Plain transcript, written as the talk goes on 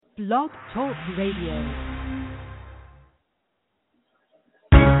Blog Talk Radio.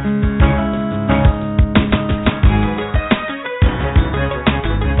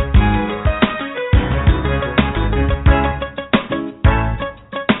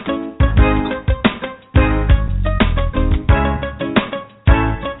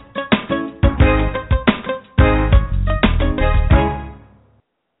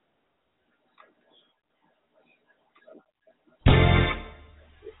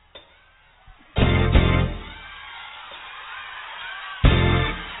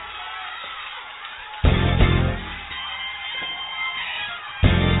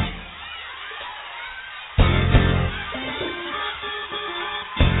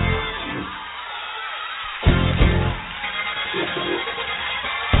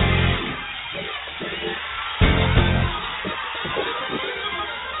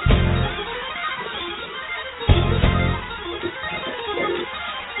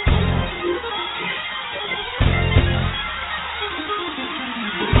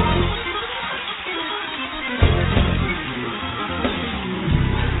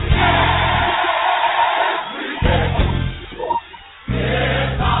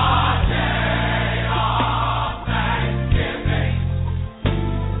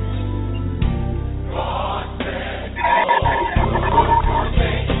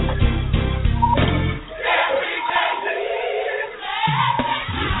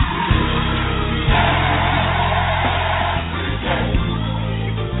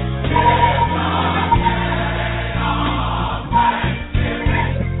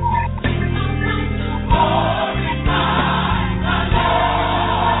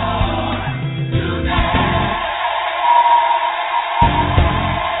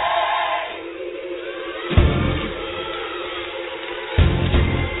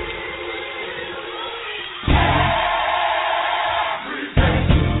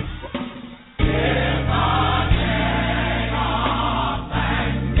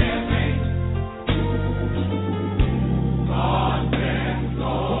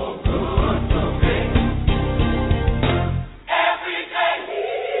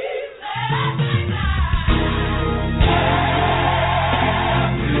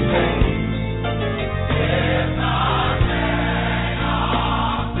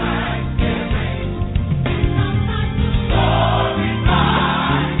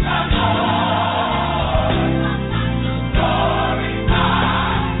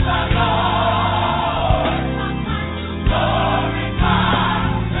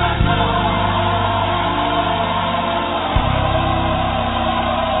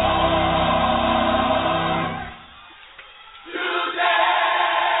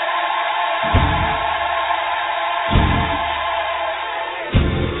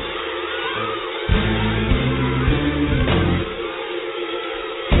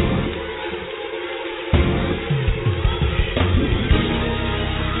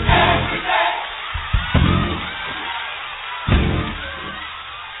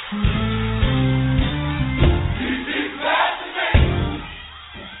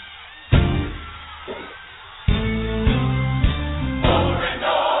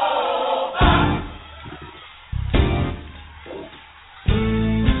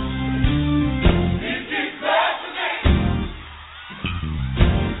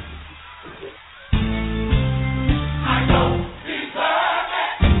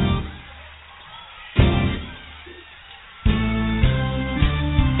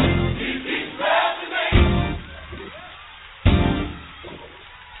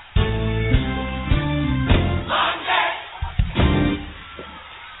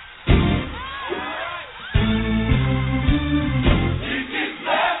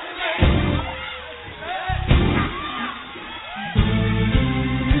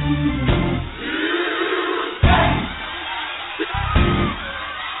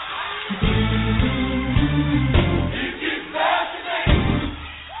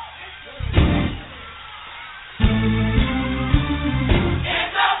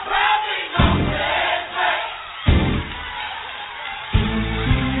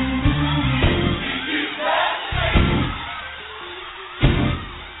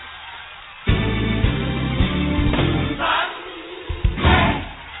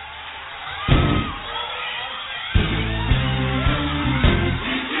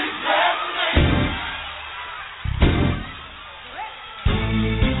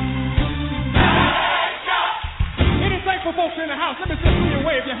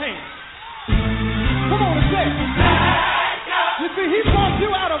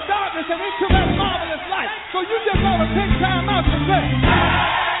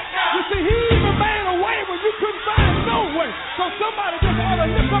 You see, he even made a way when you couldn't find no way. So somebody just ought to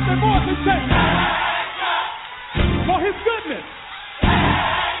lift up their voice and say, for his goodness,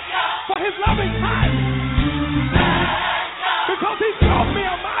 for his loving kindness, because he's brought me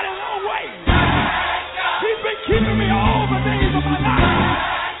a mighty long way. He's been keeping me all the days of my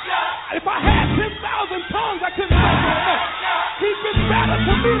life. If I had 10,000 tongues, I couldn't say enough. He's been better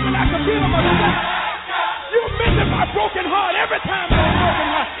to me than I could give him a myself. You mended my broken heart every time I was broken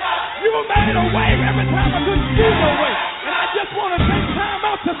heart. You made a way every time I couldn't see no way. And I just want to take time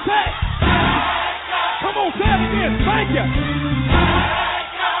out to say, come on, say it again, thank you.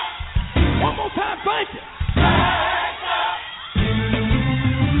 One more time, thank you.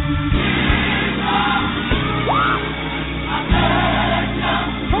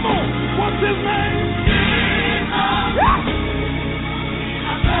 Come on, what's his name?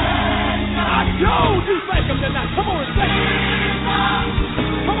 I told you thank him tonight. Come on and thank him.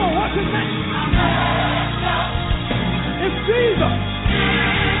 Come on, what's his name? It's Jesus.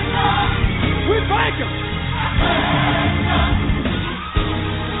 We thank him.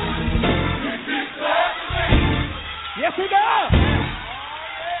 Yes, he does.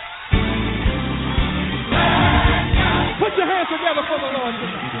 Put your hands together for the Lord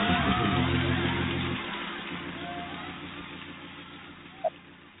tonight.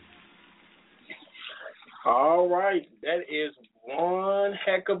 All right, that is one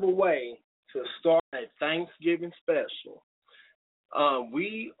heck of a way to start a Thanksgiving special.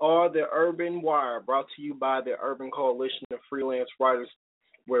 We are the Urban Wire, brought to you by the Urban Coalition of Freelance Writers,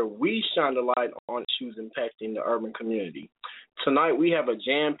 where we shine the light on issues impacting the urban community. Tonight we have a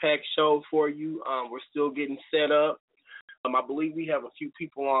jam-packed show for you. We're still getting set up. I believe we have a few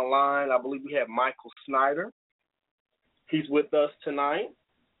people online. I believe we have Michael Snyder. He's with us tonight.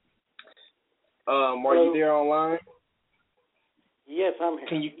 Are you there online? Yes, I'm here.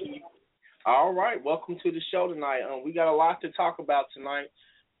 Can you? All right, welcome to the show tonight. We got a lot to talk about tonight,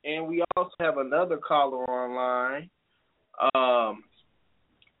 and we also have another caller online. I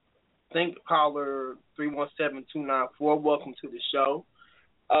think caller 317294. Welcome to the show.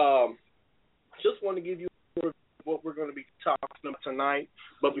 Just want to give you what we're going to be talking about tonight.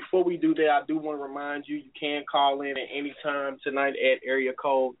 But before we do that, I do want to remind you can call in at any time tonight at area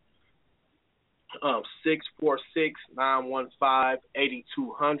code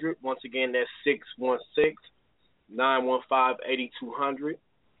 646-915-8200. Once again, that's 616-915-8200.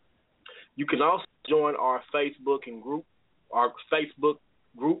 You can also join our Facebook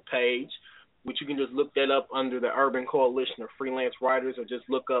group page, which you can just look that up under the Urban Coalition of Freelance Writers, or just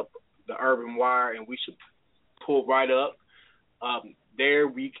look up the Urban Wire, and we should pull right up. There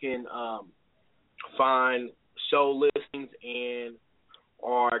we can find show listings and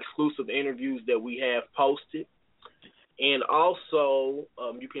our exclusive interviews that we have posted. And also,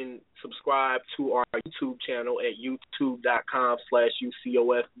 you can subscribe to our YouTube channel at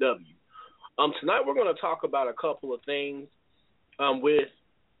youtube.com/UCOFW. Tonight we're going to talk about a couple of things with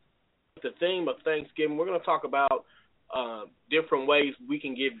the theme of Thanksgiving. We're going to talk about different ways we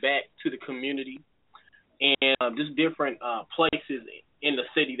can give back to the community, and just different places in the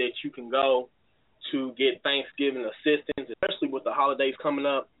city that you can go to get Thanksgiving assistance, especially with the holidays coming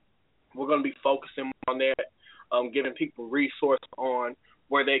up. We're going to be focusing on that, giving people resources on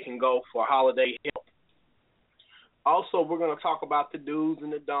where they can go for holiday help. Also, we're going to talk about the do's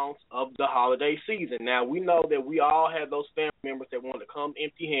and the don'ts of the holiday season. Now, we know that we all have those family members that want to come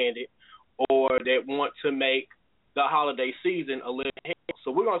empty-handed or that want to make the holiday season a little hell. So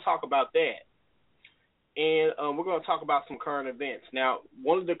we're going to talk about that. And we're going to talk about some current events. Now,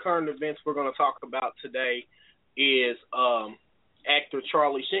 one of the current events we're going to talk about today is actor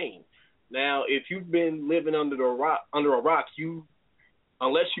Charlie Sheen. Now, if you've been living under a rock, unless you've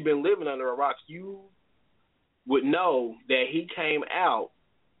been living under a rock, you would know that he came out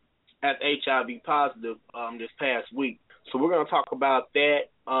as HIV positive this past week. So we're going to talk about that,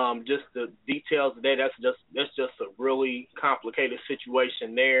 just the details of that. That's just a really complicated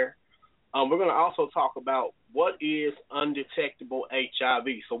situation there. We're going to also talk about what is undetectable HIV.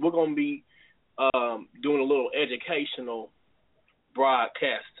 So we're going to be doing a little educational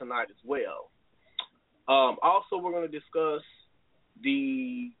broadcast tonight as well. Also, we're going to discuss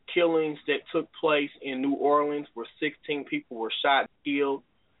the killings that took place in New Orleans, where 16 people were shot and killed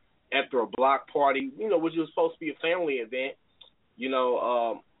after a block party, which was supposed to be a family event.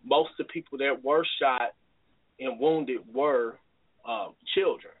 Most of the people that were shot and wounded were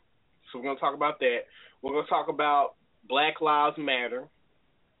children. So we're going to talk about that. We're going to talk about Black Lives Matter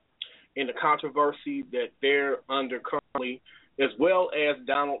and the controversy that they're under currently, as well as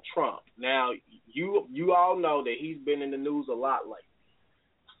Donald Trump. Now, you all know that he's been in the news a lot lately.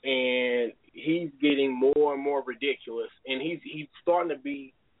 and he's getting more and more ridiculous, and he's starting to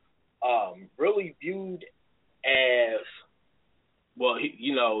be really viewed as well.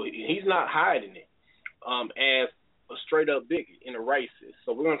 He's not hiding it as a straight up bigot and a racist.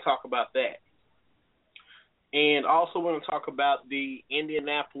 So we're going to talk about that. And also we're going to talk about the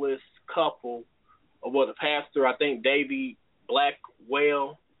Indianapolis couple, the pastor, I think Davy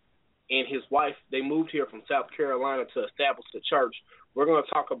Blackwell, and his wife. They moved here from South Carolina to establish a church. We're going to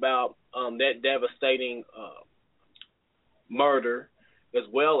talk about that devastating murder, as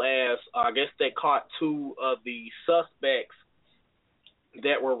well as I guess they caught two of the suspects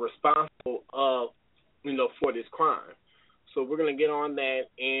that were responsible for this crime. So we're going to get on that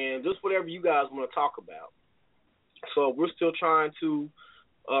and just whatever you guys want to talk about. So we're still trying to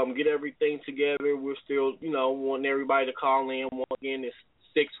get everything together. We're still, wanting everybody to call in. Once again, it's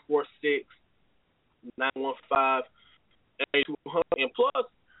 646-915-8200. And plus,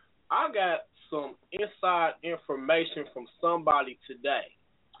 I got some inside information from somebody today.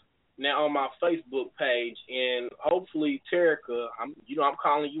 Now on my Facebook page, and hopefully, Terica, I'm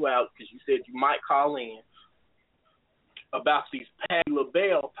calling you out because you said you might call in about these Patti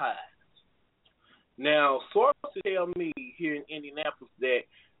LaBelle pies. Now, sources tell me here in Indianapolis that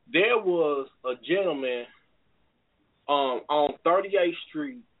there was a gentleman on 38th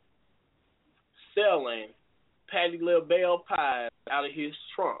Street selling Patti LaBelle pies out of his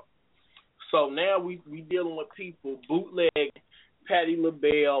trunk. So now we dealing with people bootleg Patti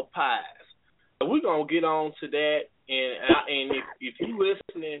LaBelle pies. So we're going to get on to that, and if you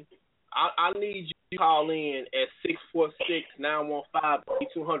listening, I need you to call in at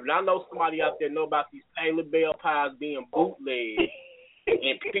 646-915-8200. I know somebody out there know about these Patti LaBelle pies being bootlegged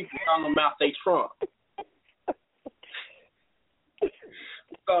and people selling them out their trunk.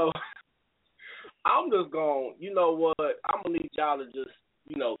 So I'm just going, you know what, I'm going to need y'all to just,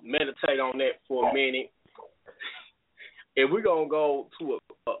 meditate on that for a minute. And we're going to go to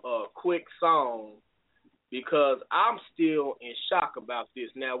a quick song because I'm still in shock about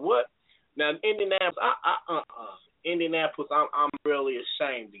this. Now, Indianapolis, I'm really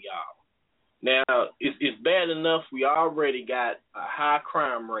ashamed of y'all. Now, it's bad enough we already got a high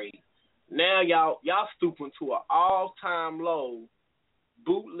crime rate. Now, y'all stooping to an all-time low,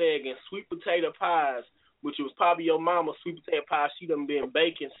 bootlegging sweet potato pies, which was probably your mama's sweet potato pie she done been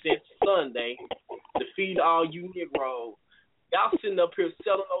baking since Sunday to feed all you Negroes. Y'all sitting up here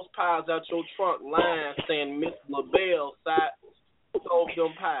selling those pies out your trunk line saying Miss LaBelle sold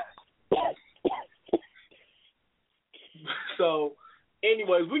them pies. So,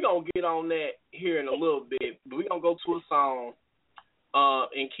 anyways, we're going to get on that here in a little bit, but we're going to go to a song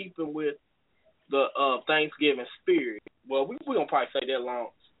in keeping with the Thanksgiving spirit. Well, we're going to probably say that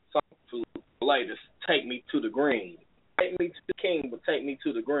long song for later. Take me to the green. Take me to the king, but take me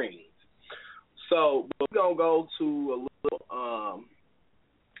to the greens. So we're going to go to a little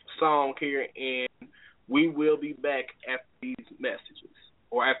song here, and we will be back after these messages,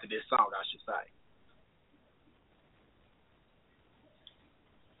 or after this song, I should say.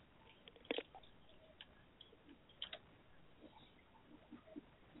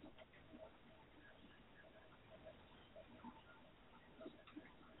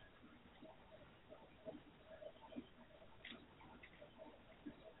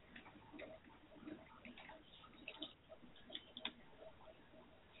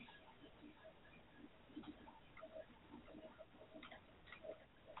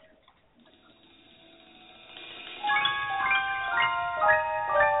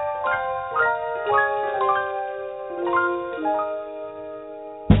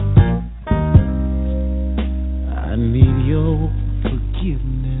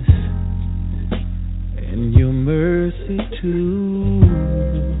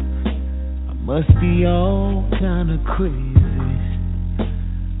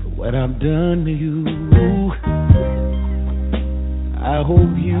 Done to you. I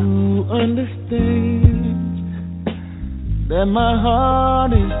hope you understand that my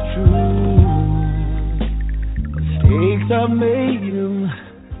heart is true. Mistakes I've made them,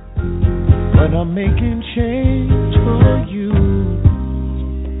 but I'm making change for you.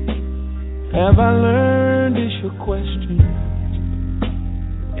 Have I learned is your question,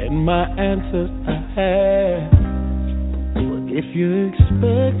 and my answer I have. If you're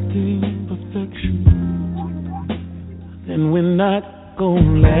expecting perfection, then we're not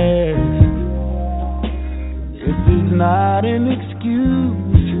gonna last. This is not an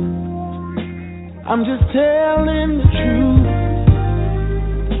excuse, I'm just telling the truth.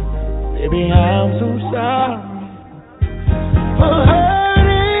 Baby, I'm so sorry for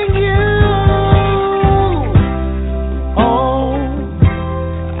hurting you. Oh,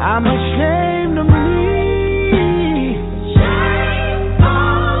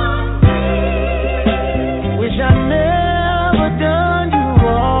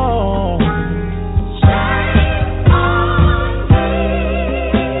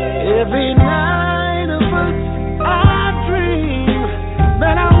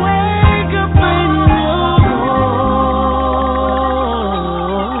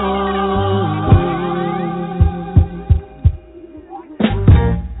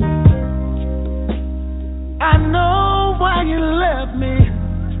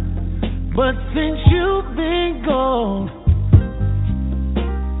 But since you've been gone,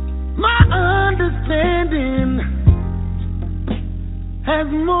 my understanding has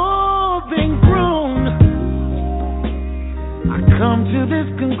more than grown. I come to this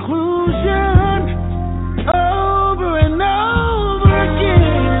conclusion over and over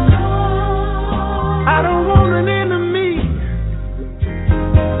again. I don't want an enemy,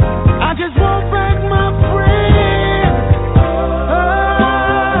 I just want back my friend.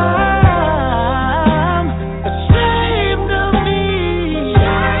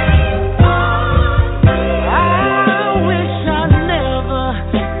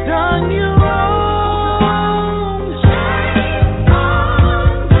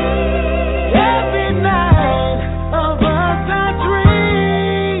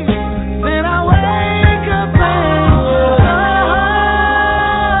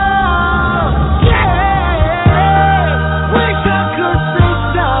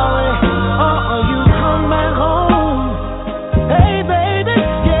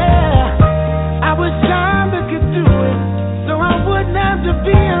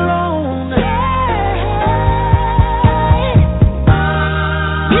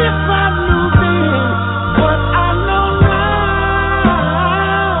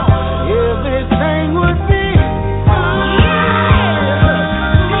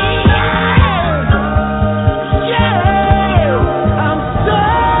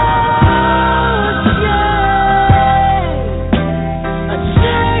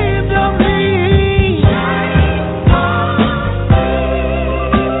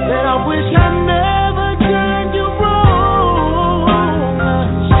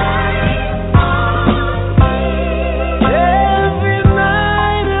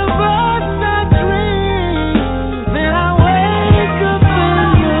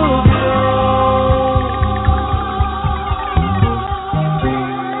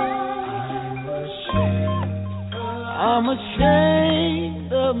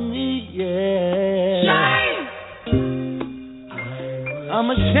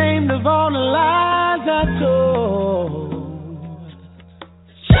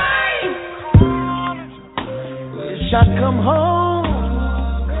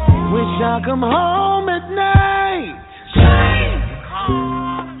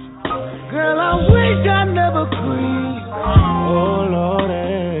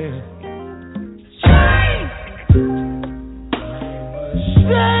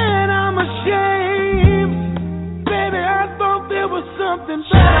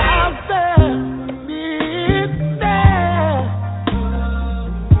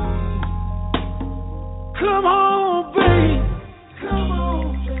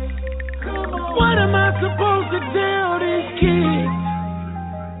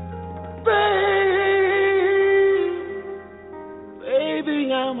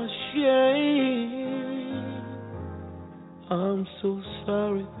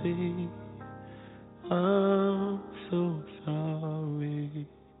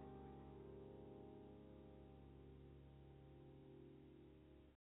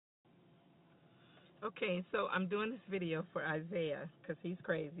 Okay, so I'm doing this video for Isaiah because he's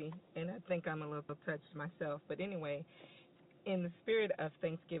crazy, and I think I'm a little touched myself. But anyway, in the spirit of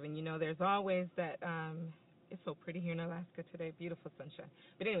Thanksgiving, you know, there's always that, it's so pretty here in Alaska today, beautiful sunshine.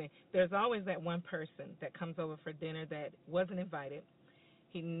 But anyway, there's always that one person that comes over for dinner that wasn't invited.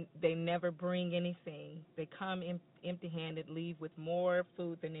 They never bring anything. They come empty-handed, leave with more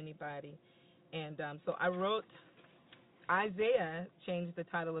food than anybody. And so I wrote... Isaiah changed the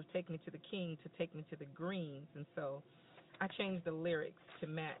title of Take Me to the King to Take Me to the Greens, and so I changed the lyrics to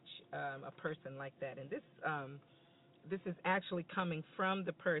match a person like that. And this is actually coming from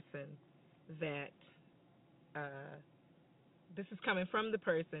the person that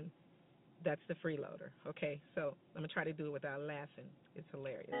that's the freeloader. Okay, so I'm gonna try to do it without laughing. It's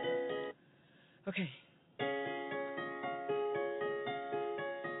hilarious. Okay.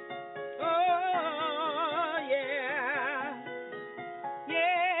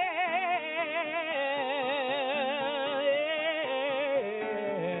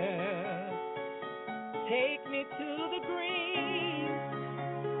 Take me to the green.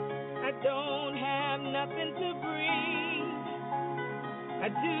 I don't have nothing to bring. I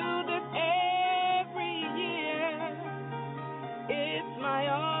do this every year. It's my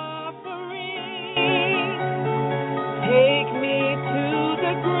offering. Take me to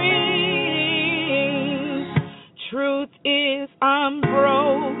the green. Truth is I'm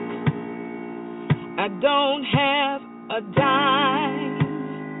broke. I don't have a dime.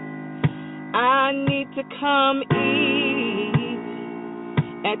 I need to come eat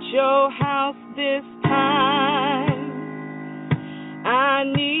at your house this time. I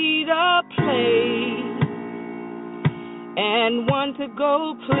need a place play and one to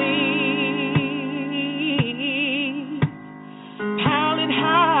go please. Palette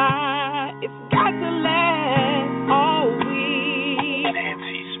high, it's got to last all week.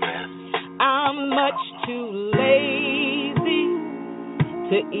 Nancy Smith. I'm much too lazy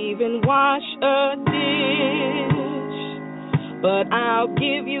to even wash a dish, but I'll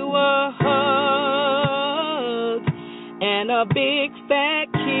give you a hug and a big fat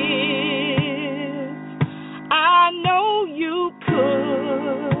kiss. I know you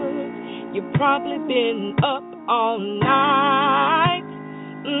could. You've probably been up all night.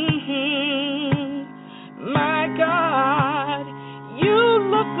 My God, you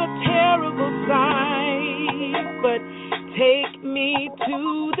look a terrible sight, but take me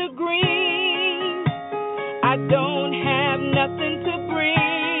to the green. I don't have nothing to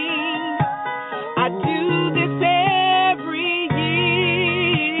bring. I do this every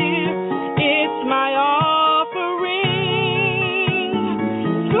year. It's my offering.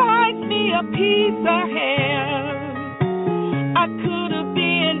 Slice me a piece of ham. I could have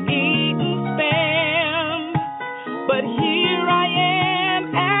been eating spam, but here I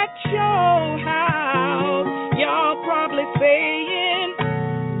am at your house. Y'all probably saying,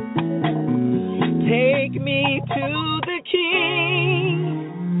 take me to the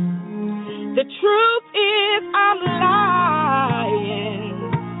king. The truth is I'm lying.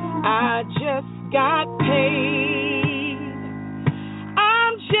 I just got paid.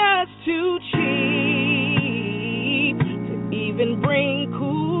 I'm just too cheap to even bring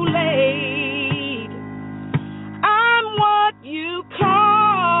Kool-Aid. I'm what you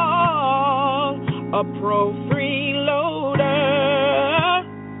call a pro freeloader.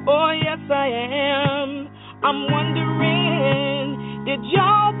 Oh, yes, I am. I'm wondering, did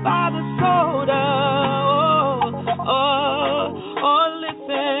y'all buy the soda? Oh,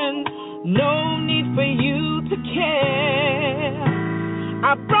 listen, no need for you to care.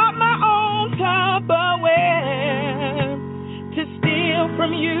 I brought my own Tupperware to steal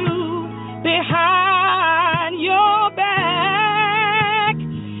from you behind your back.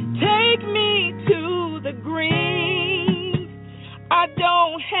 Take me to the green. I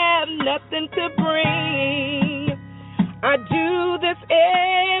don't have nothing to bring. I do this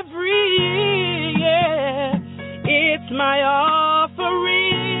every year. It's my offering.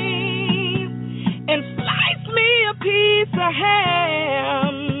 And slice me a piece of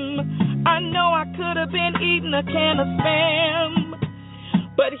ham. I know I could have been eating a can of Spam,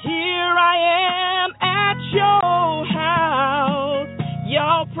 but here I am at your house.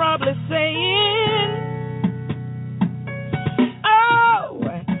 Y'all probably saying, oh,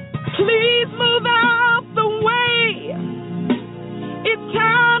 please move out the way. It's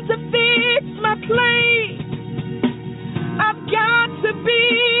time to fix my plate. I've got to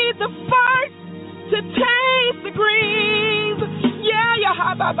be the first to taste the greens. Yeah,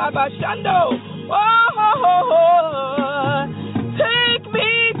 ha ba ba ba shando. Oh, take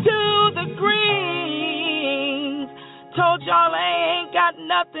me to the greens. Told y'all I ain't got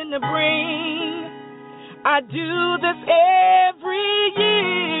nothing to bring. I do this every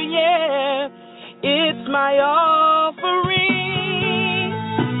year, yeah. It's my offering.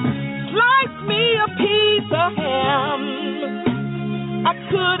 Slice me a piece of ham. I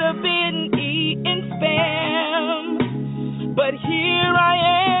could have been eating Spam, but here I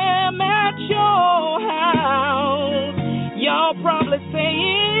am at your house. Y'all probably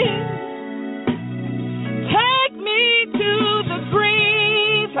saying, take me to the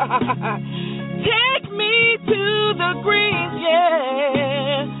greens. Take me to the greens,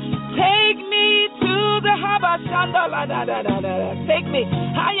 yeah. Take me to the habashanda la da da da da. Take me,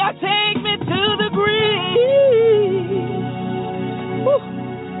 hiya, take me to the greens. Woo.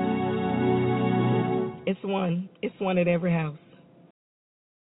 It's one at every house.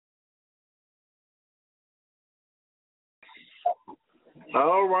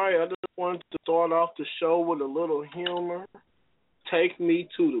 All right, I just wanted to start off the show with a little humor. Take me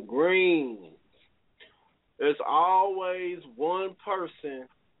to the greens. There's always one person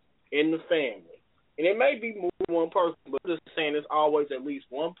in the family. And it may be more than one person, but I'm just saying there's always at least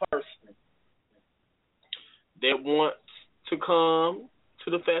one person that wants to come to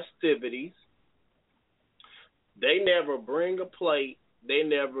the festivities. They never bring a plate. They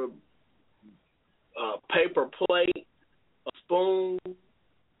never paper plate, a spoon.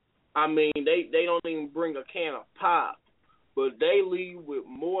 I mean, they don't even bring a can of pop. But they leave with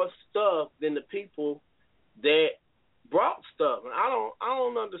more stuff than the people that brought stuff. And I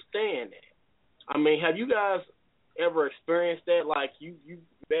don't understand that. I mean, have you guys ever experienced that? Like you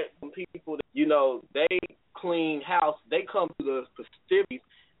met some people that, you know, they clean house, they come to the festivities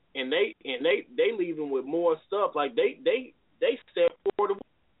and like they step forward.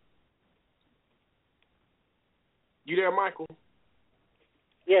 You there, Michael?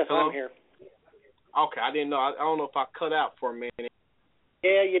 Yes, Hello? I'm here. Okay, I didn't know. I don't know if I cut out for a minute.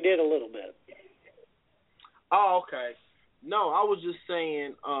 Yeah, you did a little bit. Oh, okay. No, I was just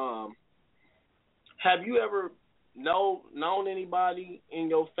saying, have you ever known anybody in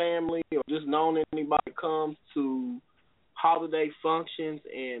your family or just known anybody that comes to holiday functions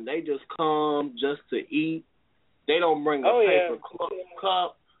and they just come just to eat? They don't bring a paper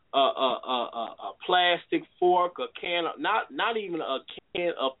cup, a plastic fork, a can, not even a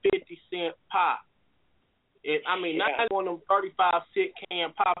can of 50-cent pop. Not one of them 35-cent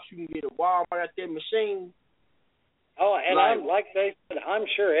can pops you can get at Walmart at that machine. Oh, and I'm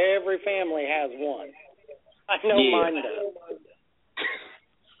sure every family has one. I know mine does.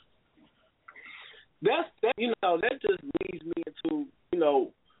 That just leads me into,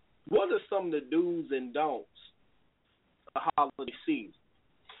 what are some of the do's and don'ts of the holiday season?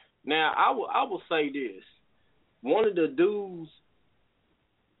 Now, I will say this. One of the do's,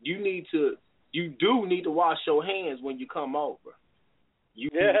 you do need to wash your hands when you come over. You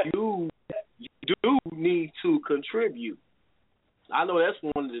do need to contribute. I know that's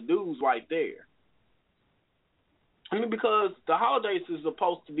one of the do's right there. Because the holidays is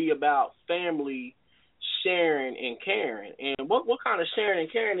supposed to be about family sharing and caring. And what kind of sharing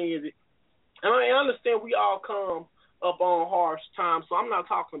and caring is it? And I understand we all come up on harsh times, so I'm not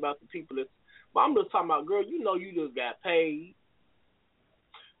talking about the people but I'm just talking about, girl, you just got paid.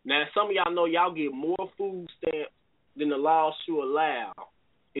 Now, some of y'all know y'all get more food stamps than the law should allow.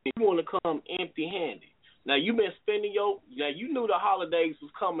 And you want to come empty-handed. Now, you've been spending you knew the holidays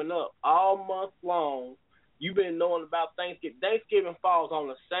was coming up all month long. You've been knowing about Thanksgiving. Thanksgiving falls on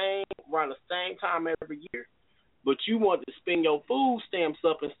around the same time every year. But you want to spend your food stamps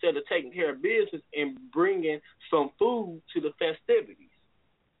up instead of taking care of business and bringing some food to the festivities.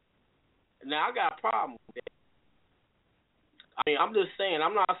 Now, I got a problem with that. I'm just saying,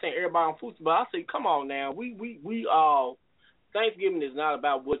 I'm not saying everybody on food, but I say, come on now. We all, Thanksgiving is not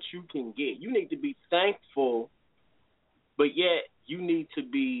about what you can get. You need to be thankful, but yet you need to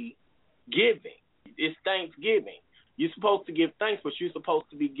be giving. It's Thanksgiving. You're supposed to give thanks, but you're supposed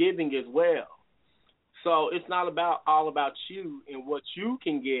to be giving as well. So it's not all about you and what you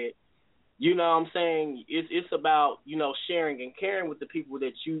can get. You know what I'm saying? It's about, sharing and caring with the people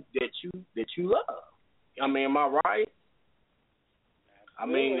that you love. Am I right?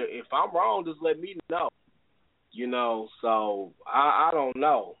 If I'm wrong, just let me know. So I don't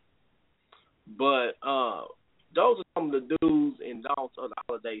know. But those are some of the do's and don'ts of the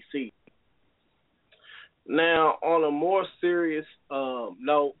holiday season. Now, on a more serious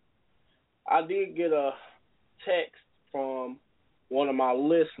note, I did get a text from one of my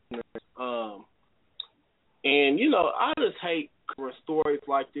listeners. And, I just hate stories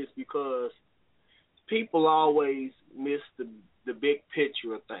like this because people always miss the big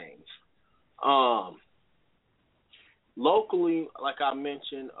picture of things. Locally, like I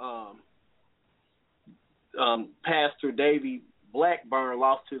mentioned, Pastor Davey Blackburn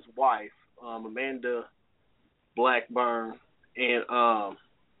lost his wife, Amanda Blackburn, and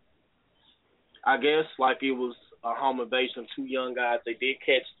I guess like it was a home invasion of two young guys. They did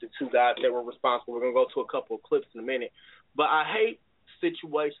catch the two guys that were responsible. We're going to go to a couple of clips in a minute. But I hate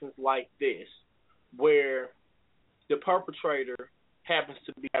situations like this where the perpetrator happens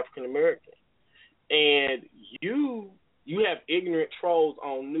to be African American, and you have ignorant trolls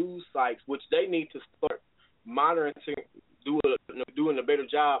on news sites, which they need to start monitoring, doing a better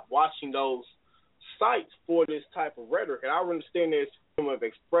job watching those sites for this type of rhetoric. And I understand there's freedom of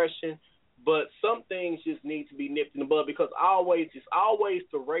expression, but some things just need to be nipped in the bud because it's always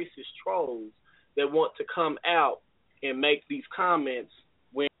the racist trolls that want to come out and make these comments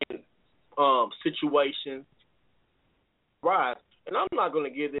when situations rise. And I'm not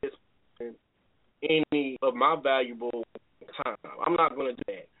going to give this any of my valuable time. I'm not going to do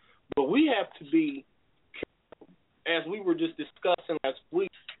that. But we have to be careful. As we were just discussing last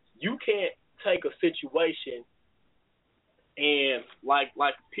week, you can't take a situation and like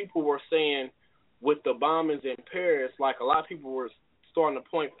people were saying with the bombings in Paris, like a lot of people were starting to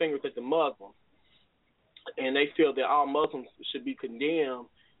point fingers at the Muslims, and they feel that all Muslims should be condemned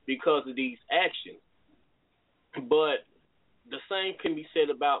because of these actions. But the same can be said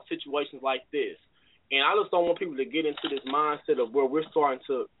about situations like this. And I just don't want people to get into this mindset of where we're starting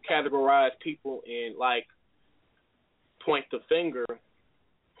to categorize people and, like, point the finger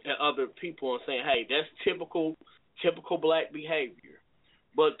at other people and saying, hey, that's typical black behavior.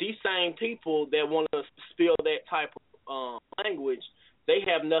 But these same people that want to spill that type of language, they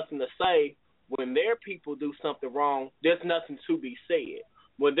have nothing to say when their people do something wrong, there's nothing to be said.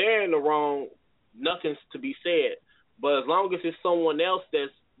 When they're in the wrong, nothing's to be said. But as long as it's someone else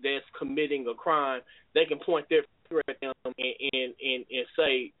that's committing a crime, they can point their finger at them and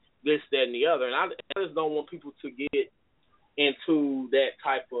say this, that, and the other. And I just don't want people to get into that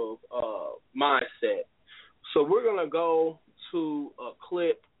type of mindset. So we're going to go to a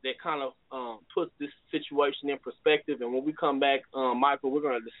clip that kind of puts this situation in perspective. And when we come back, Michael, we're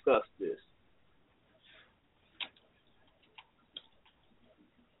going to discuss this.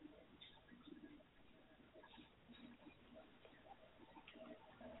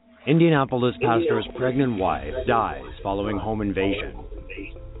 Indianapolis pastor's pregnant wife dies following home invasion.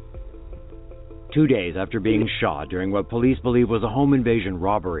 2 days after being shot during what police believe was a home invasion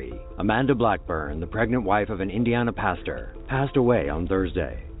robbery, Amanda Blackburn, the pregnant wife of an Indiana pastor, passed away on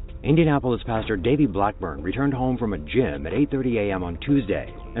Thursday. Indianapolis pastor Davey Blackburn returned home from a gym at 8:30 a.m. on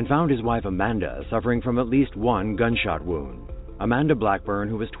Tuesday and found his wife Amanda suffering from at least one gunshot wound. Amanda Blackburn,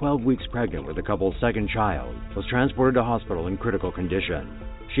 who was 12 weeks pregnant with the couple's second child, was transported to hospital in critical condition.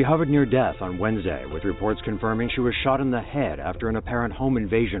 She hovered near death on Wednesday, with reports confirming she was shot in the head after an apparent home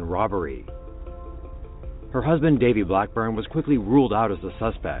invasion robbery. Her husband, Davey Blackburn, was quickly ruled out as the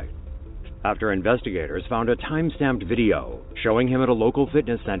suspect after investigators found a time-stamped video showing him at a local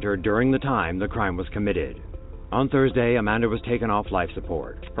fitness center during the time the crime was committed. On Thursday, Amanda was taken off life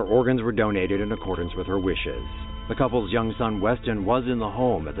support. Her organs were donated in accordance with her wishes. The couple's young son, Weston, was in the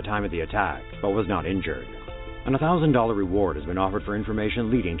home at the time of the attack, but was not injured. An $1,000 reward has been offered for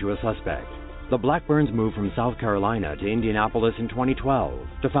information leading to a suspect. The Blackburns moved from South Carolina to Indianapolis in 2012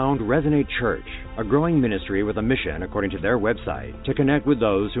 to found Resonate Church, a growing ministry with a mission, according to their website, to connect with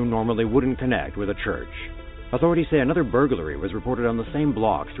those who normally wouldn't connect with a church. Authorities say another burglary was reported on the same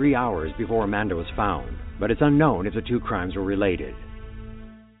block 3 hours before Amanda was found, but it's unknown if the two crimes were related.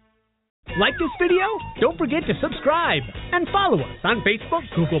 Like this video? Don't forget to subscribe and follow us on Facebook,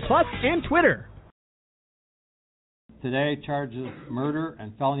 Google+, and Twitter. Today, charges murder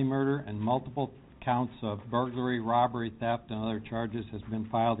and felony murder and multiple counts of burglary, robbery, theft, and other charges has been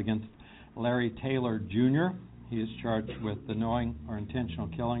filed against Larry Taylor, Jr. He is charged with the knowing or intentional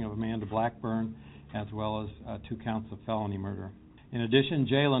killing of Amanda Blackburn, as well as 2 counts of felony murder. In addition,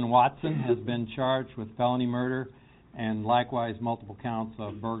 Jalen Watson has been charged with felony murder and likewise multiple counts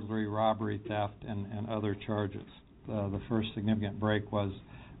of burglary, robbery, theft, and other charges. The first significant break was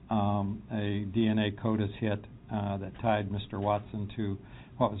a DNA CODIS hit that tied Mr. Watson to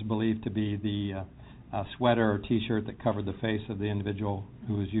what was believed to be the sweater or T-shirt that covered the face of the individual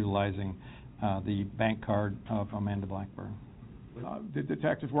who was utilizing the bank card of Amanda Blackburn. The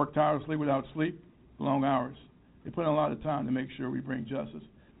detectives work tirelessly without sleep, long hours. They put in a lot of time to make sure we bring justice.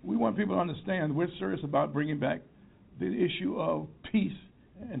 We want people to understand we're serious about bringing back the issue of peace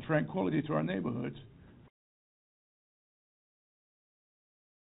and tranquility to our neighborhoods.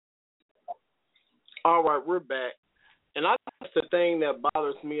 All right, we're back. And I think the thing that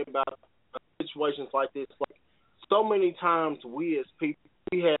bothers me about situations like this, like so many times we as people,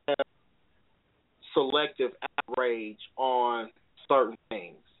 we have selective outrage on certain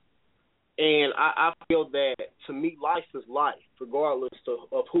things. And I feel that, to me, life is life, regardless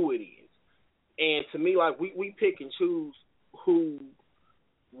of who it is. And to me, like, we pick and choose who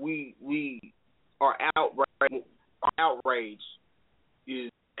we are outraged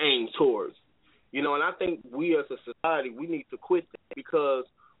is aimed towards. You know, and I think we as a society, we need to quit that, because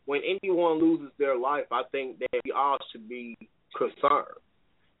when anyone loses their life, I think that we all should be concerned.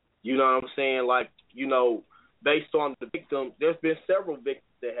 You know what I'm saying? Like, you know, based on the victim, there's been several victims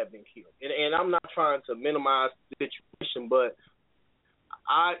that have been killed. And I'm not trying to minimize the situation, but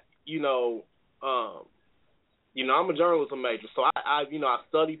I'm a journalism major, so I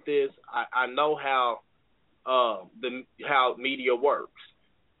studied this. I know how media works.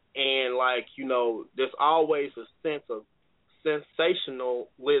 And, like, you know, there's always a sense of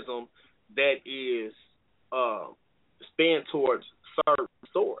sensationalism that is spun towards certain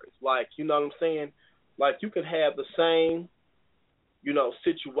stories. Like, you know what I'm saying? Like, you could have the same, you know,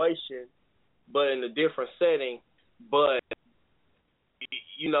 situation, but in a different setting, but,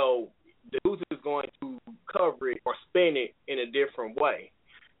 you know, the news is going to cover it or spin it in a different way.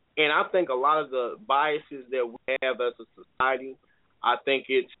 And I think a lot of the biases that we have as a society, I think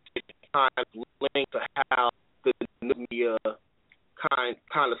it's kind of linked to how the media kind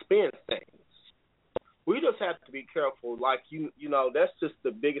of spins things. We just have to be careful. Like, you know, that's just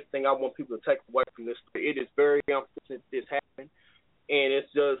the biggest thing I want people to take away from this. It is very unfortunate this happened, and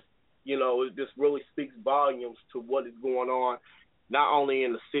it's just, you know, it just really speaks volumes to what is going on, not only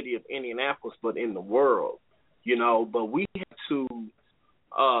in the city of Indianapolis, but in the world, you know. But we have to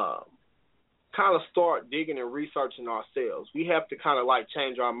kind of start digging and researching ourselves. We have to kind of like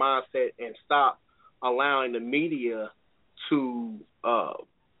change our mindset and stop allowing the media to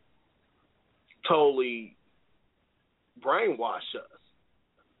totally brainwash us.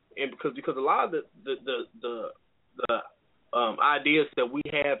 And because a lot of the ideas that we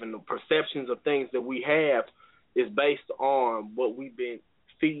have and the perceptions of things that we have is based on what we've been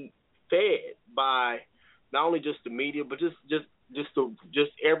fed by not only just the media, but just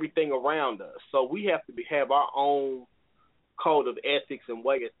everything around us. So we have to have our own code of ethics and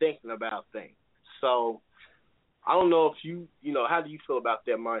way of thinking about things. So I don't know if you know, how do you feel about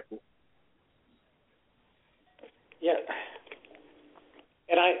that, Michael? Yeah,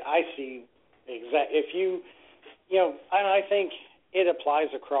 and I see if you know, and I think it applies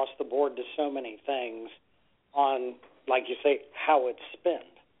across the board to so many things on, like you say, how it's spent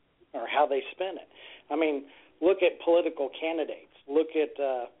or how they spend it. I mean, look at political candidates. Look at,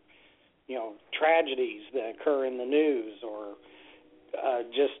 tragedies that occur in the news, or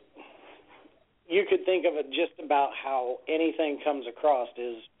just, you could think of it just about how anything comes across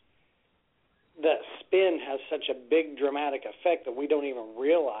is the spin has such a big dramatic effect that we don't even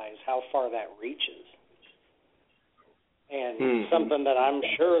realize how far that reaches. And something that I'm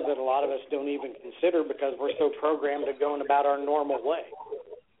sure that a lot of us don't even consider because we're so programmed to going about our normal way.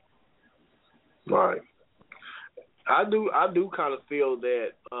 Right. I do kind of feel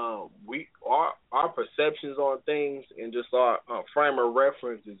that our perceptions on things and just our frame of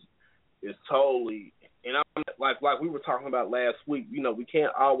reference is totally, and I'm like we were talking about last week. You know, we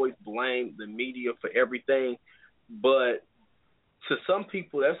can't always blame the media for everything, but to some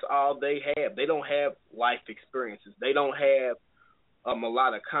people, that's all they have. They don't have life experiences. They don't have a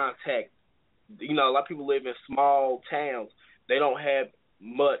lot of contact. You know, a lot of people live in small towns. They don't have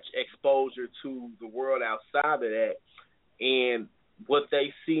much exposure to the world outside of that. And what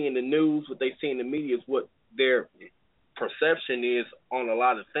they see in the news, what they see in the media is what their perception is on a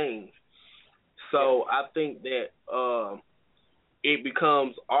lot of things. So I think that it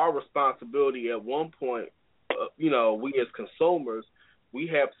becomes our responsibility at one point, we as consumers, we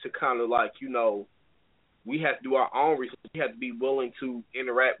have to kind of like, we have to do our own research. We have to be willing to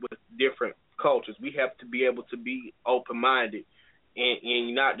interact with different cultures. We have to be able to be open-minded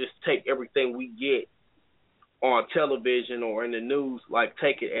and not just take everything we get on television or in the news, like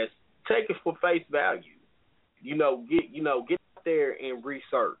take it for face value. Get out there and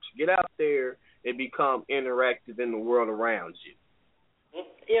research. Get out there and become interactive in the world around you.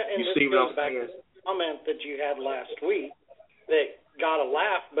 Yeah, and you this see goes what I'm back saying? to the comment that you had last week that got a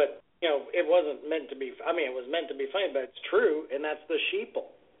laugh, but it wasn't meant to be. I mean, it was meant to be funny, but it's true, and that's the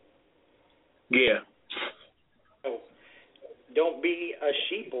sheeple. Yeah. So don't be a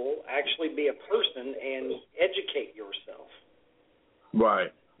sheeple. Actually, be a person and educate yourself.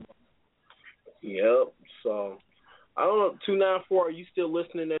 Right. Yep. So I don't know, 294. Are you still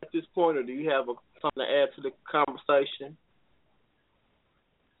listening at this point, or do you have something to add to the conversation?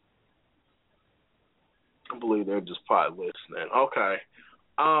 I believe they're just probably listening. Okay.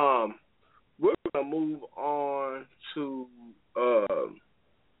 We're going to move on to,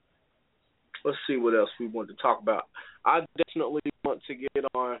 let's see what else we want to talk about. I definitely want to get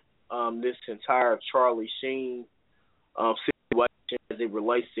on this entire Charlie Sheen situation as it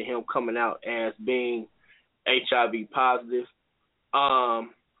relates to him coming out as being HIV positive. I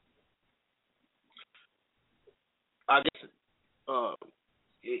guess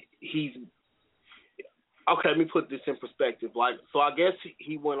he's okay. Let me put this in perspective. So I guess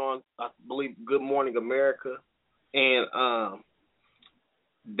he went on, I believe, Good Morning America, and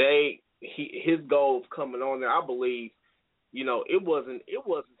his goal of coming on there, I believe, it wasn't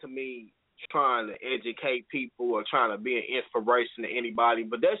to me trying to educate people or trying to be an inspiration to anybody,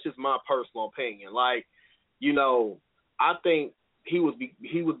 but that's just my personal opinion. I think he was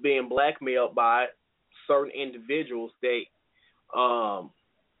being blackmailed by certain individuals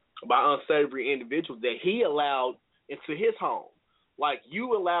by unsavory individuals that he allowed into his home. Like,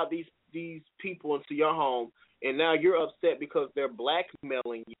 you allowed these people into your home, and now you're upset because they're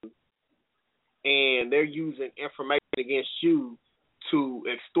blackmailing you and they're using information against you to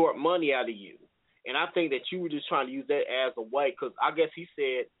extort money out of you. And I think that you were just trying to use that as a way, because I guess he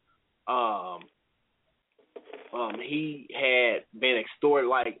said he had been extorted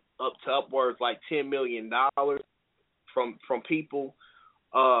upwards like $10 million from people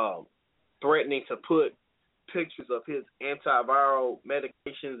threatening to put pictures of his antiviral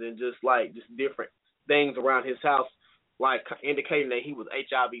medications and just different things around his house, like indicating that he was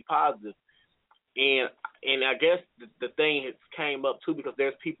HIV positive. And I guess the thing has came up too because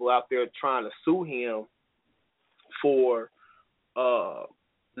there's people out there trying to sue him for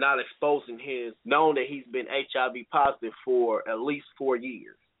not exposing known that he's been HIV positive for at least 4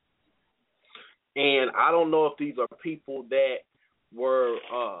 years. And I don't know if these are people that were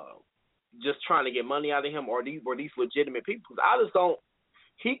just trying to get money out of him, or were these legitimate people. I just don't.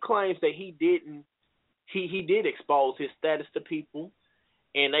 He claims that he didn't. He did expose his status to people,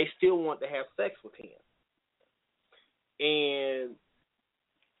 and they still want to have sex with him. And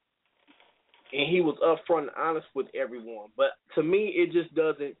he was upfront and honest with everyone. But to me, it just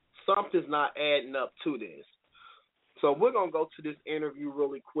doesn't. Something's not adding up to this. So we're gonna go to this interview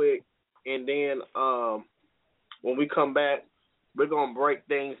really quick, and then when we come back, we're gonna break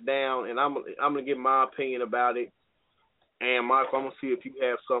things down, and I'm gonna give my opinion about it. And Michael, I'm gonna see if you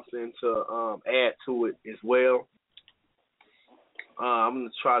have something to add to it as well. I'm gonna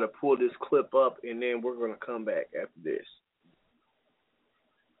try to pull this clip up, and then we're gonna come back after this.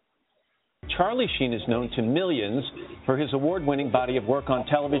 Charlie Sheen is known to millions for his award-winning body of work on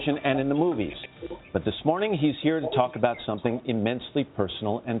television and in the movies. But this morning, he's here to talk about something immensely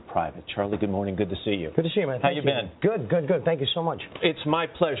personal and private. Charlie, good morning. Good to see you. Good to see you, man. How you been? Good. Thank you so much. It's my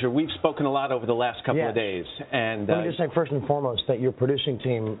pleasure. We've spoken a lot over the last couple of days. And let me just say first and foremost that your producing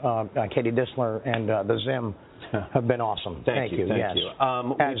team, Katie Disler and the Zim, have been awesome. Thank you. Yes.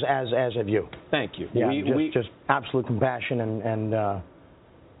 As have you. Thank you. Yeah, just absolute compassion and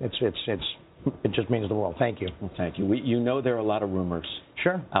it just means the world. Thank you. Well, thank you. You know there are a lot of rumors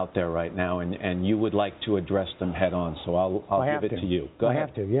out there right now, and you would like to address them head on, so I'll give it to you. Go ahead. I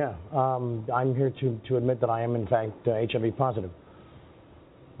have to, yeah. I'm here to admit that I am, in fact, HIV positive.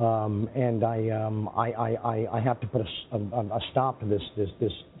 And I have to put a stop to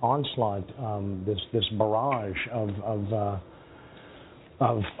this onslaught, this barrage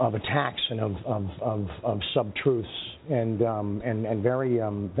of attacks and of sub-truths and very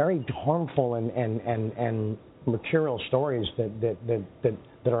harmful and mercurial stories that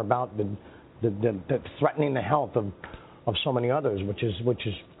are about that threatening the health of so many others, which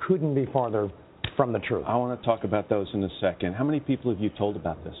couldn't be farther from the truth. I want to talk about those in a second. How many people have you told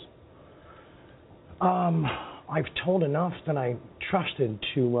about this? I've told enough that I trusted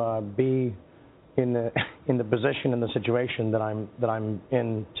to be in the position and the situation that I'm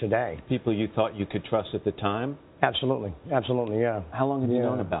in today. People you thought you could trust at the time? Absolutely, yeah. How long have you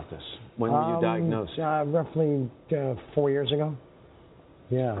known about this? When were you diagnosed? Roughly 4 years ago.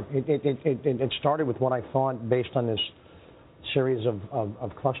 Yeah, it started with what I thought based on this series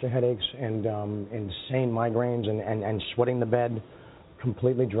of cluster headaches and insane migraines and sweating the bed,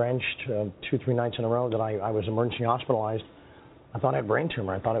 completely drenched 2-3 nights in a row that I was emergency hospitalized. I thought I had brain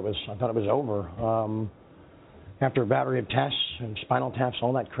tumor. I thought it was over. After a battery of tests and spinal taps,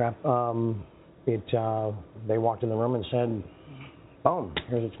 all that crap, they walked in the room and said, "Boom,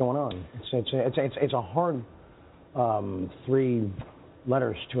 here's what's going on." It's a hard 3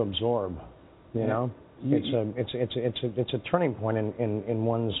 letters to absorb, you know. It's a turning point in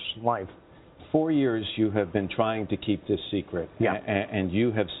one's life. 4 years you have been trying to keep this secret, and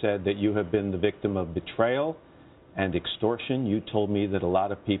you have said that you have been the victim of betrayal and extortion. You told me that a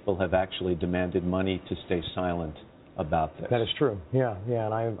lot of people have actually demanded money to stay silent about this. That is true. Yeah,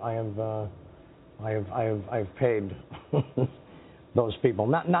 and I've paid those people.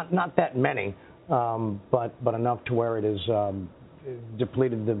 Not that many, but enough to where it is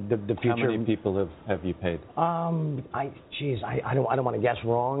depleted the future. How many people have you paid? I don't want to guess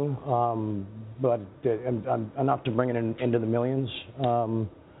wrong, but enough to bring it into the millions.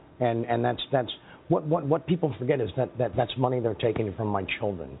 And that's what people forget is that's money they're taking from my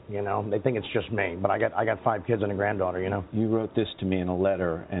children. You know, they think it's just me, but I got 5 kids and a granddaughter. You know. You wrote this to me in a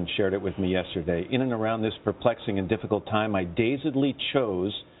letter and shared it with me yesterday. In and around this perplexing and difficult time, I dazedly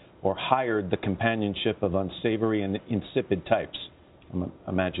chose or hired the companionship of unsavory and insipid types. I'm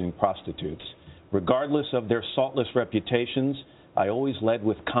imagining prostitutes. Regardless of their saltless reputations, I always led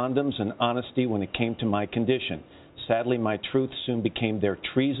with condoms and honesty when it came to my condition. Sadly, my truth soon became their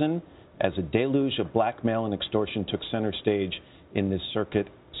treason as a deluge of blackmail and extortion took center stage in this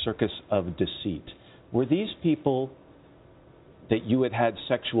circus of deceit. Were these people that you had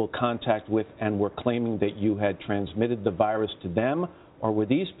sexual contact with and were claiming that you had transmitted the virus to them, or were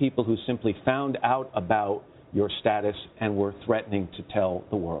these people who simply found out about your status and were threatening to tell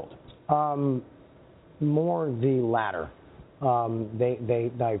the world? More the latter.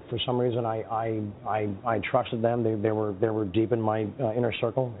 They for some reason I trusted them. They were deep in my inner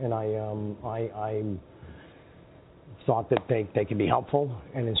circle, and I thought that they could be helpful,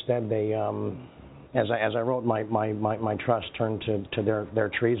 and instead they as I wrote, my trust turned to their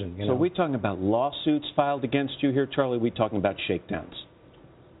treason. You know? So are we talking about lawsuits filed against you here, Charlie? Are we talking about shakedowns?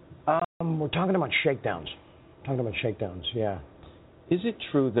 We're talking about shakedowns. Yeah. Is it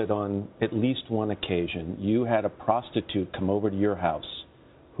true that on at least one occasion you had a prostitute come over to your house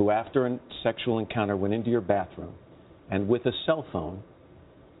who, after a sexual encounter, went into your bathroom and with a cell phone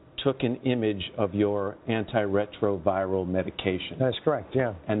took an image of your antiretroviral medication? That's correct,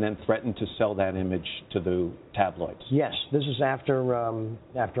 yeah. And then threatened to sell that image to the tabloids? Yes, this is after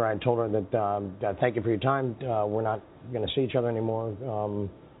I told her that thank you for your time, we're not going to see each other anymore.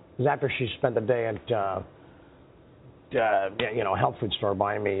 It was after she spent the day at health food store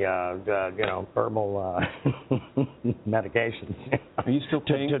buying me herbal medications. Are you still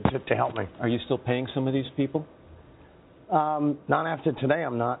paying to help me? Are you still paying some of these people? Not after today,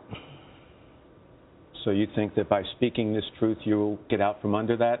 I'm not. So you think that by speaking this truth, you'll get out from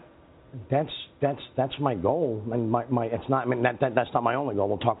under that? That's my goal, and my it's not. I mean that's not my only goal.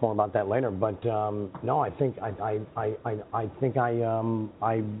 We'll talk more about that later. But no, I think I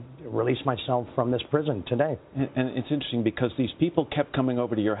released myself from this prison today. And it's interesting because these people kept coming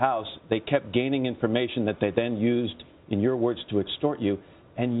over to your house. They kept gaining information that they then used, in your words, to extort you,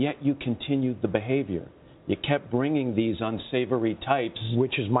 and yet you continued the behavior. You kept bringing these unsavory types,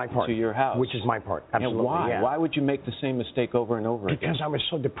 which is my part, to your house. Which is my part. Absolutely. And why? Yeah. Why would you make the same mistake over and over again? Because I was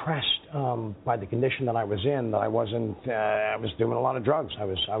so depressed by the condition that I was in that I wasn't. I was doing a lot of drugs. I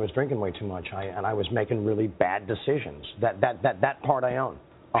was drinking way too much, and I was making really bad decisions. That part I own,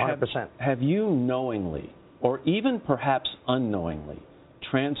 100%. Have you knowingly, or even perhaps unknowingly,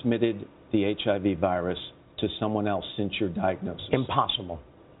 transmitted the HIV virus to someone else since your diagnosis? Impossible.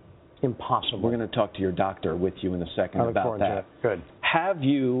 Impossible. We're going to talk to your doctor with you in a second about that. Good. Have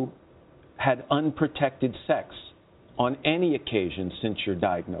you had unprotected sex on any occasion since your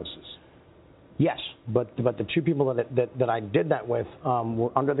diagnosis? Yes, but the two people that I did that with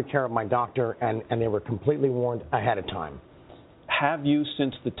were under the care of my doctor, and they were completely warned ahead of time. Have you,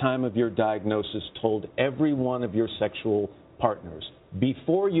 since the time of your diagnosis, told every one of your sexual partners,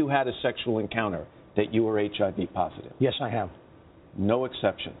 before you had a sexual encounter, that you were HIV positive? Yes, I have. No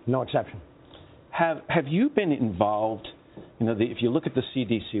exception. No exception. Have you been involved? If you look at the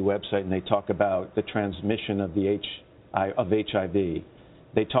CDC website and they talk about the transmission of HIV,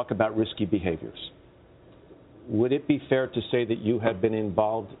 they talk about risky behaviors. Would it be fair to say that you have been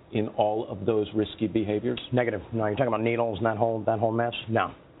involved in all of those risky behaviors? Negative. No, you're talking about needles and that whole mess?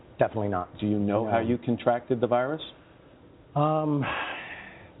 No, definitely not. Do you know how you contracted the virus?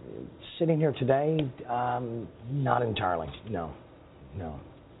 Sitting here today, not entirely. No.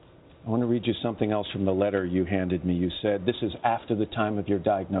 I want to read you something else from the letter you handed me. You said, this is after the time of your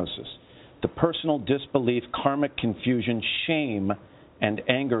diagnosis. The personal disbelief, karmic confusion, shame, and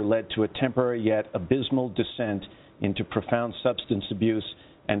anger led to a temporary yet abysmal descent into profound substance abuse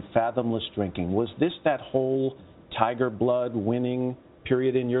and fathomless drinking. Was this that whole tiger blood winning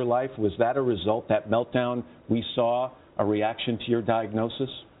period in your life? Was that a result, that meltdown we saw, a reaction to your diagnosis?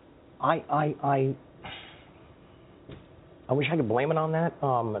 I wish I could blame it on that.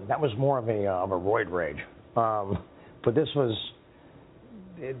 That was more of a roid rage, but this was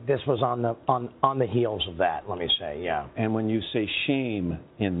on the heels of that. Let me say, yeah. And when you say shame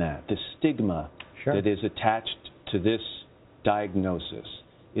in that, the stigma that is attached to this diagnosis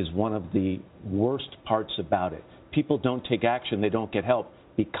is one of the worst parts about it. People don't take action; they don't get help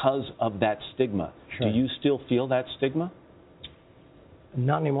because of that stigma. Sure. Do you still feel that stigma?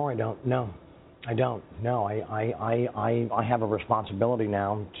 Not anymore. I don't. No. I don't. No, I have a responsibility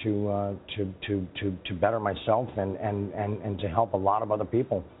now to better myself and to help a lot of other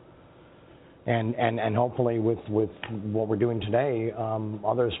people. And hopefully with what we're doing today,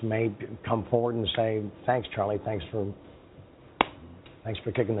 others may come forward and say, thanks, Charlie, thanks for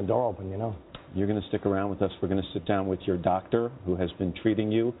kicking the door open, You're going to stick around with us. We're going to sit down with your doctor who has been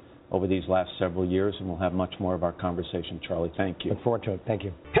treating you over these last several years, and we'll have much more of our conversation. Charlie, thank you. Look forward to it. Thank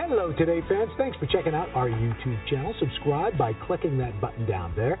you. Hello, Today fans. Thanks for checking out our YouTube channel. Subscribe by clicking that button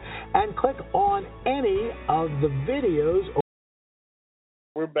down there, and click on any of the videos.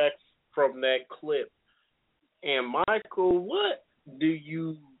 We're back from that clip. And, Michael, what do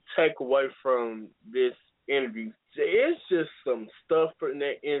you take away from this interview? It's just some stuff in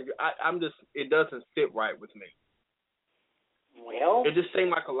that interview. It doesn't sit right with me. Well, it just seemed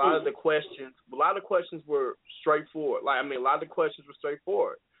like a lot of the questions were straightforward. A lot of the questions were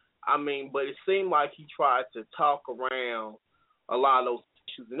straightforward. But it seemed like he tried to talk around a lot of those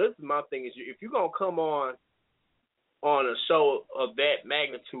issues. And this is my thing: is if you're gonna come on a show of that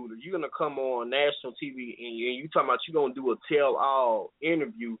magnitude, or you're gonna come on national TV and you talking about you're gonna do a tell-all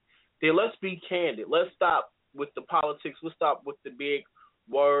interview, then let's be candid. Let's stop with the politics. Let's stop with the big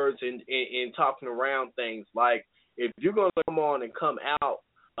words and talking around things. Like, if you're going to come on and come out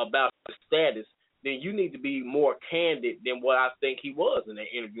about the status, then you need to be more candid than what I think he was in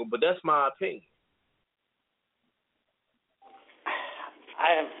that interview. But that's my opinion.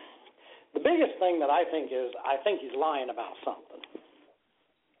 The biggest thing that I think is he's lying about something.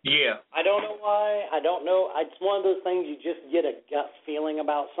 Yeah. I don't know why. I don't know. It's one of those things you just get a gut feeling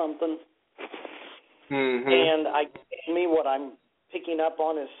about something. Mm-hmm. And to me, what I'm picking up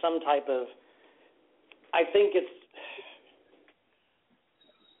on is some type of, I think it's,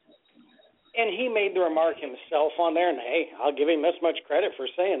 and he made the remark himself on there, and hey, I'll give him this much credit for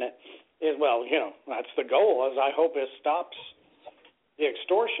saying it, is, well, that's the goal, is I hope it stops the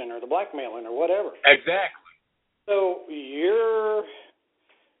extortion or the blackmailing or whatever. Exactly. So you're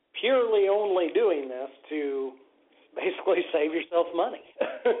purely only doing this to basically save yourself money.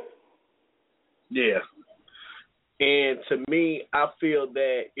 Yeah. And to me, I feel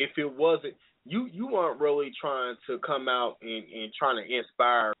that if it wasn't, you weren't really trying to come out and trying to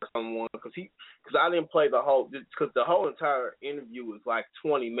inspire someone, because I didn't play the whole, because the whole entire interview was like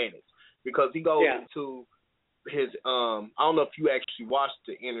 20 minutes, because he goes into his, I don't know if you actually watched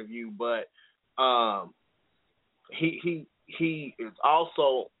the interview, but he is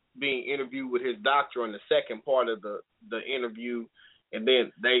also being interviewed with his doctor in the second part of the interview, and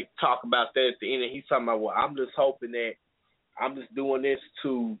then they talk about that at the end, and he's talking about, well, I'm just hoping that I'm just doing this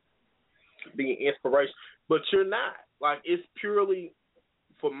to be an inspiration. But you're not. Like, it's purely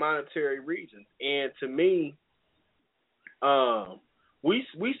for monetary reasons. And to me,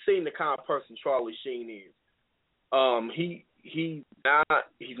 we've seen the kind of person Charlie Sheen is. He's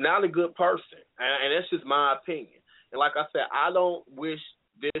not a good person, and that's just my opinion. And like I said, I don't wish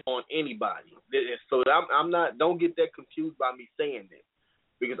this on anybody. So I'm not. Don't get that confused by me saying this,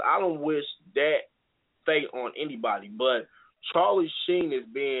 because I don't wish that fate on anybody. But Charlie Sheen has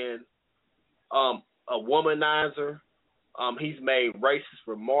been a womanizer. He's made racist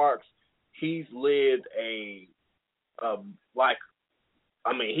remarks. He's lived he's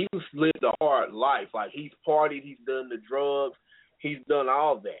lived a hard life. Like, he's partied, he's done the drugs, he's done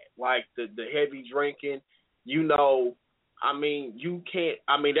all that. Like the heavy drinking, you can't.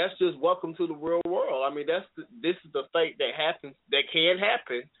 That's just welcome to the real world. This is the fate that happens, that can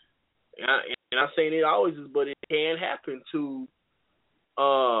happen. And I'm saying it always is, but it can happen to,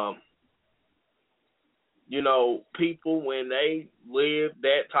 people when they live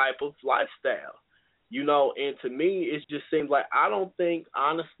that type of lifestyle. And to me, it just seems like, I don't think,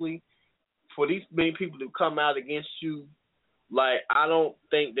 honestly, for these many people to come out against you, like, I don't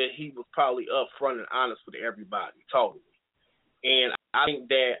think that he was probably upfront and honest with everybody, totally. And I think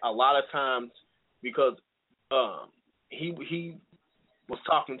that a lot of times, because he was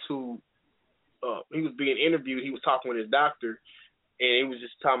talking to, he was being interviewed, he was talking with his doctor, and he was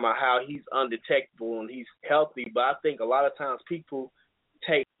just talking about how he's undetectable and he's healthy. But I think a lot of times people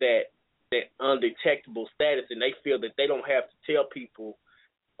take that undetectable status, and they feel that they don't have to tell people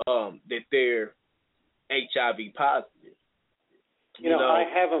that they're HIV positive. I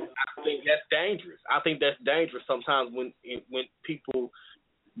think that's dangerous. I think that's dangerous sometimes when people,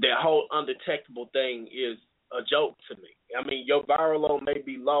 that whole undetectable thing is a joke to me. Your viral load may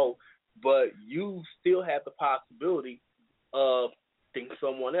be low, but you still have the possibility of thinking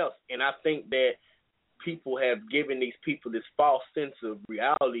someone else. And I think that people have given these people this false sense of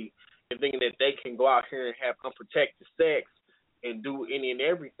reality, and thinking that they can go out here and have unprotected sex and do any and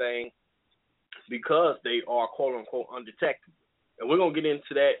everything because they are quote unquote undetectable. And we're going to get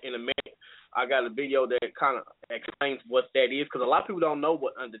into that in a minute. I got a video that kind of explains what that is, because a lot of people don't know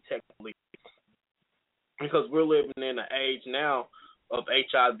what undetectable is. Because we're living in an age now of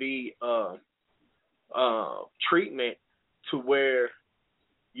HIV treatment, to where,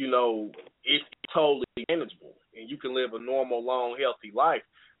 it's totally manageable and you can live a normal, long, healthy life.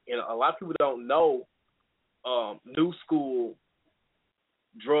 And a lot of people don't know new school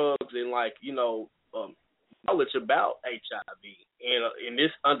drugs and knowledge about HIV. And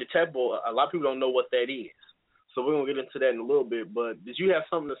this undetectable, a lot of people don't know what that is. So we're going to get into that in a little bit. But did you have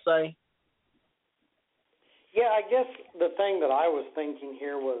something to say? Yeah, I guess the thing that I was thinking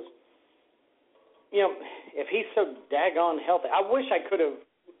here was, if he's so daggone healthy, I wish I could have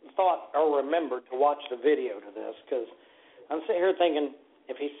thought or remembered to watch the video to this, because I'm sitting here thinking,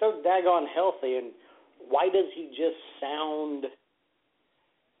 if he's so daggone healthy, and why does he just sound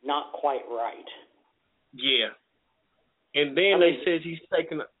not quite right? Yeah. And then they say he's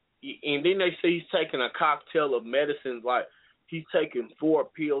taking a cocktail of medicines, like he's taking 4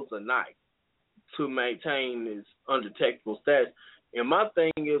 pills a night to maintain his undetectable status. And my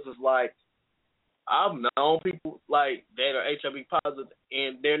thing is like, I've known people like that are HIV positive,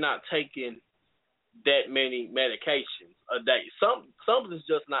 and they're not taking that many medications a day. Something's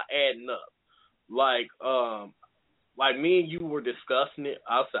just not adding up. like me and you were discussing it.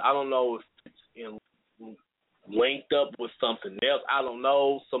 I said I don't know if it's linked up with something else. I don't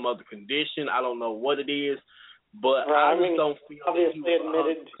know, some other condition. I don't know what it is, but I just don't feel. Obviously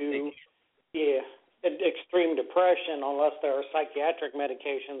admitted to extreme depression, unless there are psychiatric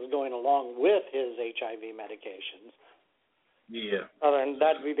medications going along with his HIV medications. Yeah. Other than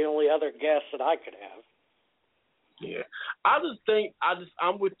that'd be the only other guess that I could have. Yeah,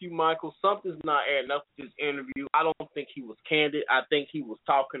 I'm with you, Michael. Something's not adding up to this interview. I don't think he was candid. I think he was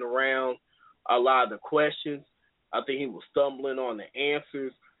talking around a lot of the questions. I think he was stumbling on the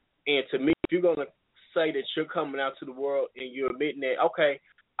answers. And to me, if you're going to say that you're coming out to the world and you're admitting that, okay,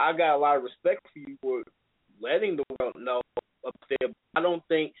 I got a lot of respect for you for letting the world know up there. I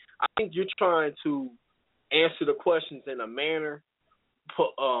think you're trying to answer the questions in a manner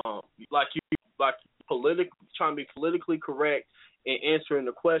trying to be politically correct and answering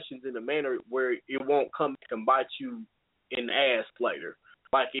the questions in a manner where it won't come back and bite you in the ass later.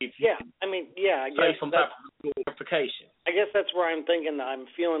 Like if you I guess say some type of clarification. I guess that's where I'm thinking that I'm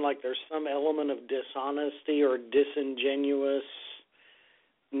feeling like there's some element of dishonesty or disingenuous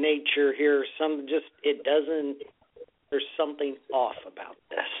nature here. There's something off about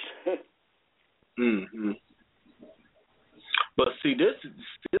this. Mm-hmm. But see, this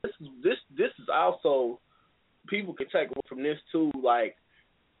is also, people can take away from this too. Like,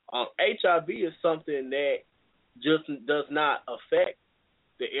 HIV is something that just does not affect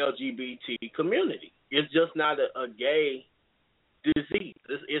the LGBT community. It's just not a gay disease.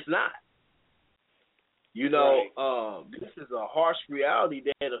 It's not. You know, right. This is a harsh reality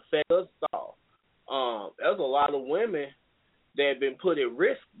that affects us all. There's a lot of women that have been put at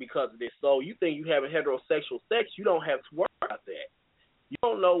risk because of this. So you think you having heterosexual sex, you don't have to worry about that. You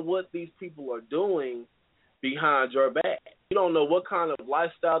don't know what these people are doing behind your back. You don't know what kind of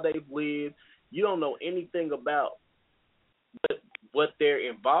lifestyle they've lived. You don't know anything about what they're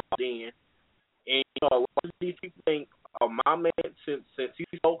involved in. And a lot of these people think, oh, my man, since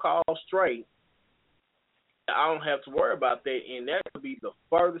he's so-called straight, I don't have to worry about that. And that would be the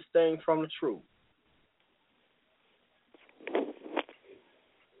furthest thing from the truth.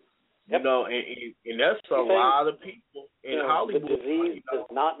 Yep. You know, and that's a lot of people in Hollywood. The disease does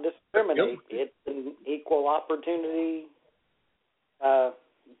not discriminate. It's an equal opportunity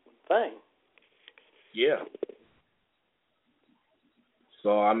thing. Yeah.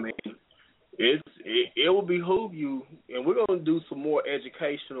 So, I mean, it will behoove you, and we're going to do some more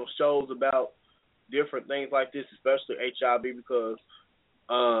educational shows about different things like this, especially HIV, because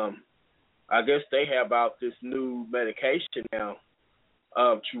I guess they have out this new medication now,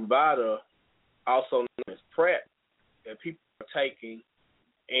 Truvada, also known as PrEP, that people are taking,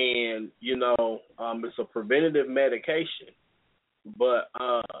 and, you know, it's a preventative medication. But,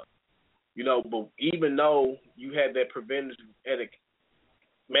 you know, but even though you have that preventative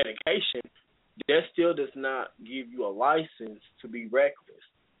medication, that still does not give you a license to be reckless,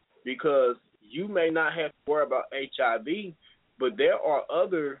 because you may not have to worry about HIV, but there are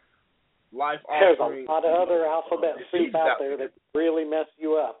other life-altering... There's a lot of other alphabet soup out there that really mess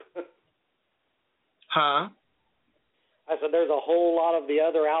you up. Huh? I said there's a whole lot of the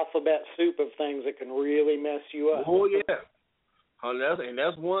other alphabet soup of things that can really mess you up. Oh, yeah. And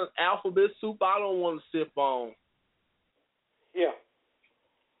that's one alphabet soup I don't want to sip on. Yeah.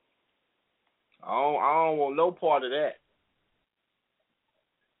 I don't want no part of that.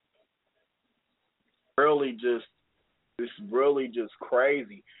 It's really just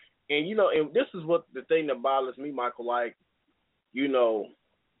crazy. And, you know, and this is what the thing that bothers me, Michael, like, you know,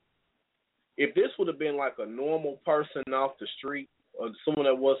 if this would have been like a normal person off the street or someone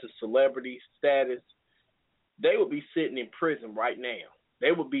that was a celebrity status, they would be sitting in prison right now.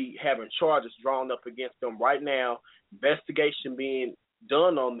 They would be having charges drawn up against them right now, investigation being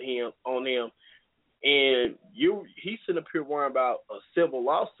done on him, and he's sitting up here worrying about a civil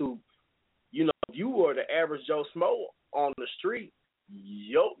lawsuit. You know, if you were the average Joe Smo on the street,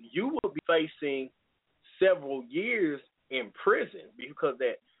 you would be facing several years in prison because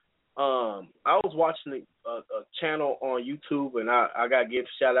that. I was watching a channel on YouTube, and I got to give a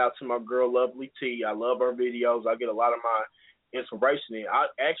shout out to my girl Lovely T. I love her videos. I get a lot of my inspiration in.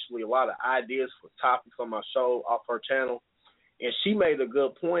 A lot of ideas for topics on my show off her channel, and she made a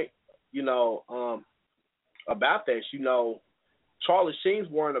good point, you know, about that. You know, Charlie Sheen's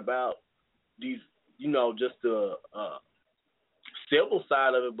worrying about these, you know, just the civil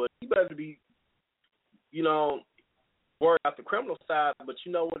side of it, but you better be, you know, worried about the criminal side. But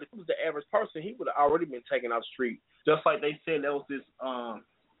you know what? If he was the average person, he would have already been taken out the street. Just like they said, there was this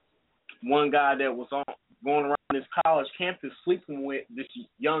one guy that was going around this college campus sleeping with this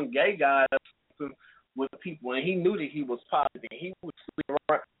young gay guy messing with people, and he knew that he was positive. He would sleep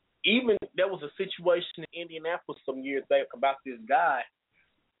around. Even there was a situation in Indianapolis some years back about this guy.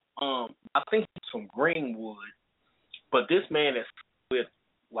 I think he's from Greenwood, but this man is with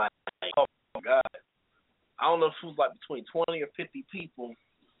like, oh my God, I don't know if it was like between 20 or 50 people,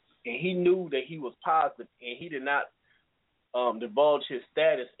 and he knew that he was positive, and he did not divulge his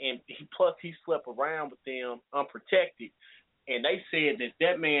status, and he slept around with them unprotected, and they said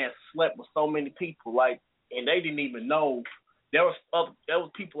that man slept with so many people, like, and they didn't even know. There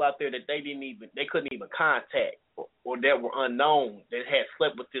was people out there that they couldn't even contact, or that were unknown that had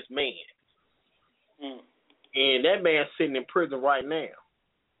slept with this man. And that man's sitting in prison right now.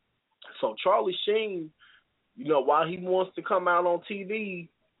 So Charlie Sheen, you know, while he wants to come out on TV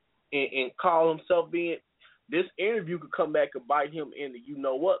and call himself being, this interview could come back and bite him in the you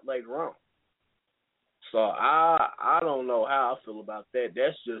know what later on. So I don't know how I feel about that.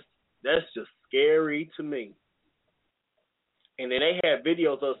 That's just scary to me. And then they had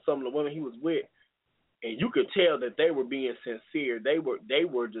videos of some of the women he was with, and you could tell that they were being sincere. They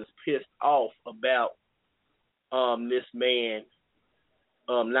were just pissed off about this man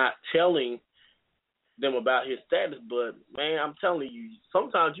not telling them about his status. But man, I'm telling you,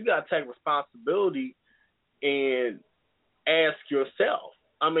 sometimes you gotta take responsibility and ask yourself.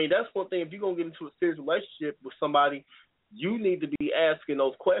 I mean, that's one thing. If you're gonna get into a serious relationship with somebody, you need to be asking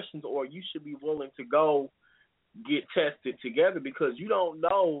those questions, or you should be willing to go get tested together, because you don't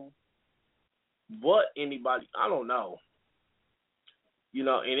know what anybody, I don't know. You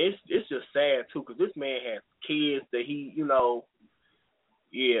know, and it's just sad too, because this man has kids that he, you know,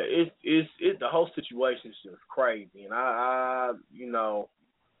 yeah, it's the whole situation is just crazy, and I you know,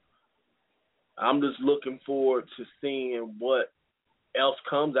 I'm just looking forward to seeing what else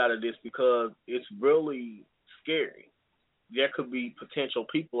comes out of this, because it's really scary. There could be potential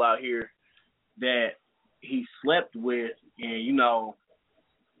people out here that he slept with, and you know,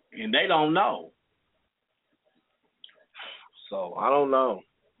 and they don't know. So I don't know.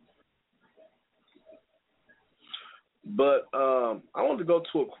 But I want to go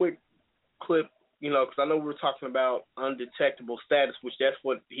to a quick clip, you know, because I know we were talking about undetectable status, which that's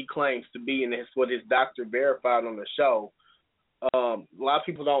what he claims to be, and that's what his doctor verified on the show. A lot of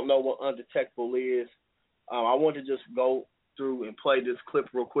people don't know what undetectable is. I want to just go through and play this clip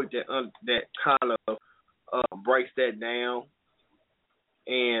real quick that kind of breaks that down,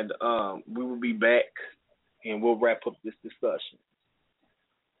 and we will be back, and we'll wrap up this discussion.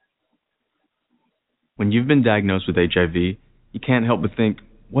 When you've been diagnosed with HIV, you can't help but think,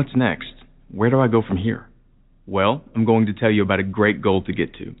 what's next? Where do I go from here? Well, I'm going to tell you about a great goal to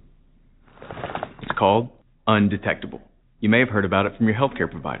get to. It's called undetectable. You may have heard about it from your healthcare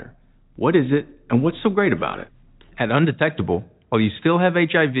provider. What is it, and what's so great about it? At undetectable, while you still have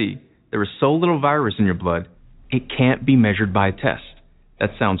HIV, there is so little virus in your blood, it can't be measured by a test. That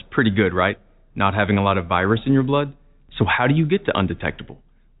sounds pretty good, right? Not having a lot of virus in your blood? So how do you get to undetectable?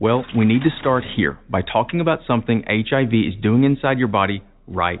 Well, we need to start here by talking about something HIV is doing inside your body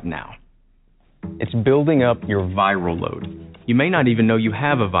right now. It's building up your viral load. You may not even know you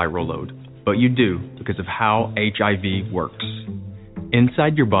have a viral load, but you do because of how HIV works.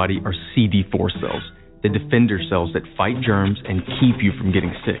 Inside your body are CD4 cells, the defender cells that fight germs and keep you from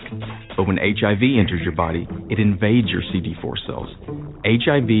getting sick. But when HIV enters your body, it invades your CD4 cells.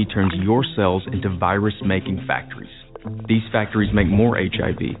 HIV turns your cells into virus-making factories. These factories make more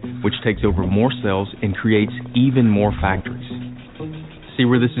HIV, which takes over more cells and creates even more factories. See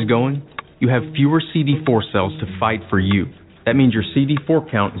where this is going? You have fewer CD4 cells to fight for you. That means your CD4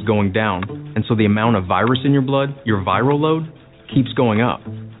 count is going down, and so the amount of virus in your blood, your viral load, keeps going up.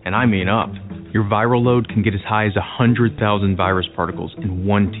 And I mean up. Your viral load can get as high as 100,000 virus particles in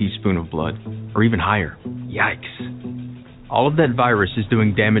 1 teaspoon of blood, or even higher. Yikes. All of that virus is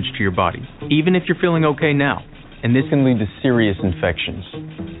doing damage to your body, even if you're feeling okay now. And this can lead to serious infections,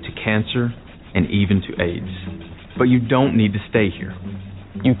 to cancer, and even to AIDS. But you don't need to stay here.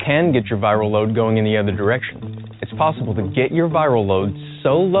 You can get your viral load going in the other direction. It's possible to get your viral load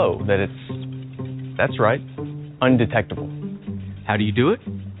so low that that's right, undetectable. How do you do it?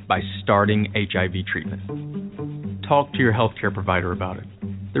 By starting HIV treatment. Talk to your healthcare provider about it.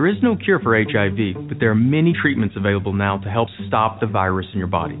 There is no cure for HIV, but there are many treatments available now to help stop the virus in your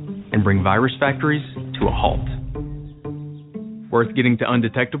body and bring virus factories to a halt. Worth getting to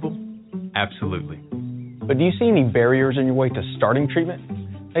undetectable? Absolutely. But do you see any barriers in your way to starting treatment?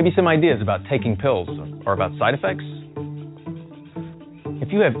 Maybe some ideas about taking pills or about side effects?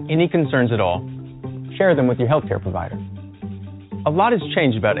 If you have any concerns at all, share them with your healthcare provider. A lot has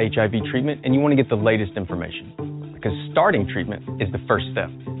changed about HIV treatment, and you want to get the latest information, because starting treatment is the first step.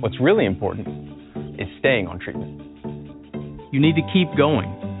 What's really important is staying on treatment. You need to keep going,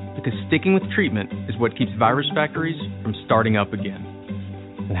 because sticking with treatment is what keeps virus factories from starting up again.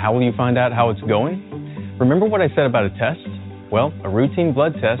 And how will you find out how it's going? Remember what I said about a test? Well, a routine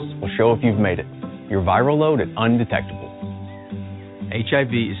blood test will show if you've made it. Your viral load is undetectable.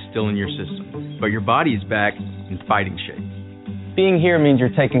 HIV is still in your system, but your body is back in fighting shape. Being here means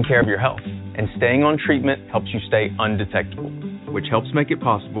you're taking care of your health, and staying on treatment helps you stay undetectable, which helps make it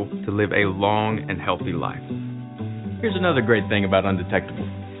possible to live a long and healthy life. Here's another great thing about undetectable.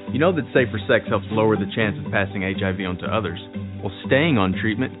 You know that safer sex helps lower the chance of passing HIV on to others? Well, staying on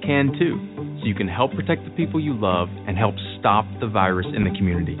treatment can too, so you can help protect the people you love and help stop the virus in the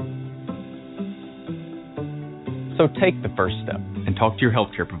community. So take the first step and talk to your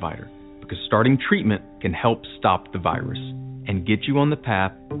healthcare provider, because starting treatment can help stop the virus and get you on the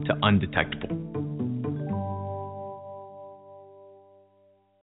path to undetectable.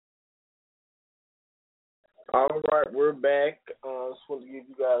 All right, we're back. I just want to give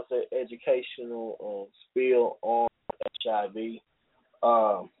you guys an educational spiel on HIV.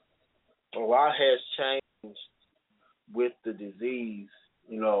 A lot has changed with the disease,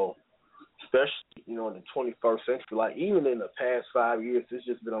 especially, in the 21st century. Like, even in the past 5 years, there's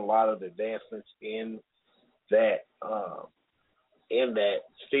just been a lot of advancements in that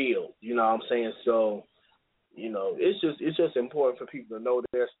field. You know what I'm saying? So, it's just important for people to know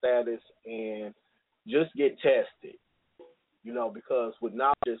their status and just get tested, because with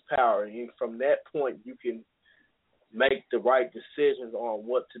knowledge is power. And from that point, you can make the right decisions on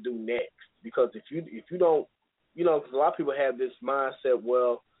what to do next. Because if you don't, because a lot of people have this mindset,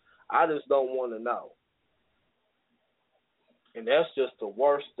 well, I just don't want to know. And that's just the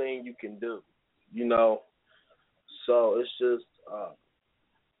worst thing you can do, So it's just,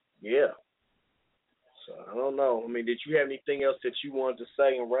 yeah. So I don't know. I mean, did you have anything else that you wanted to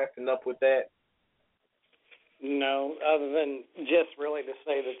say in wrapping up with that? No, other than just really to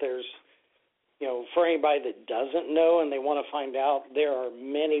say that there's, for anybody that doesn't know and they want to find out, there are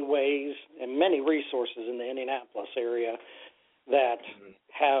many ways and many resources in the Indianapolis area that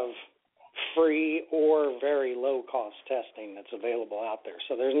have free or very low-cost testing that's available out there.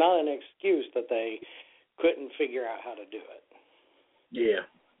 So there's not an excuse that they couldn't figure out how to do it. Yeah.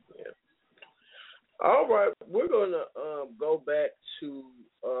 All right, we're going to go back to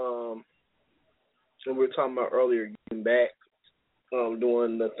what we were talking about earlier, getting back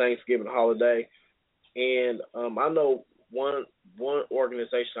during the Thanksgiving holiday. And I know one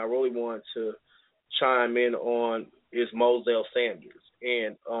organization I really want to chime in on is Moselle Sanders.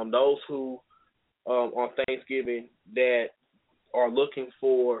 And those who on Thanksgiving that are looking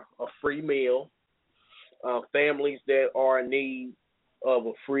for a free meal, families that are in need of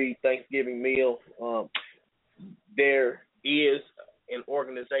a free Thanksgiving meal, there is an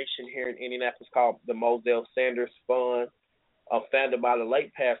organization here in Indianapolis called the Moselle Sanders Fund, founded by the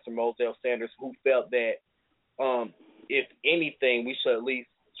late Pastor Moselle Sanders, who felt that if anything, we should at least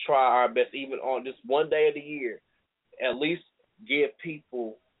try our best, even on just one day of the year, at least give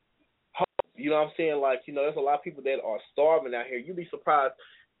people hope. You know what I'm saying? Like, there's a lot of people that are starving out here. You'd be surprised.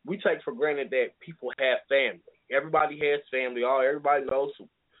 We take for granted that people have family. Everybody has family. Everybody knows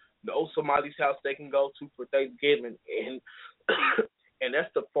somebody's house they can go to for Thanksgiving, and and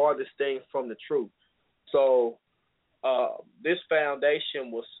that's the farthest thing from the truth. So this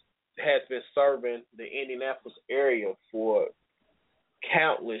foundation has been serving the Indianapolis area for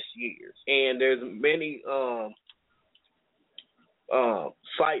countless years, and there's many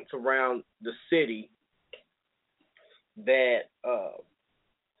sites around the city that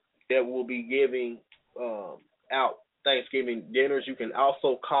will be giving out Thanksgiving dinners. You can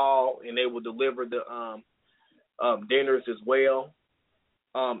also call, and they will deliver the dinners as well.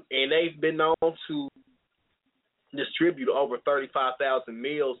 And they've been known to distribute over 35,000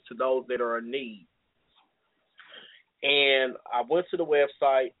 meals to those that are in need. And I went to the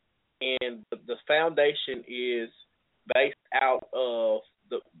website, and the foundation is based out of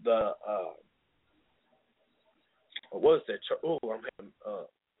the what is that? Oh,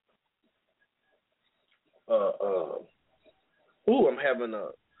 I'm having a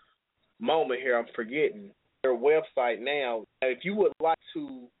moment here. I'm forgetting their website now. If you would like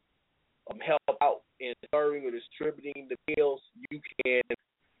to help out in serving or distributing the meals, you can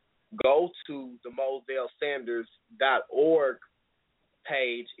go to the MosellSanders.org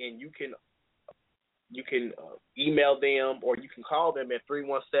page, and you can email them, or you can call them at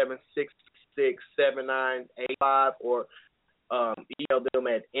 317-666-7985, or email them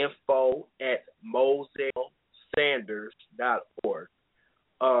at info@MosellSanders.org.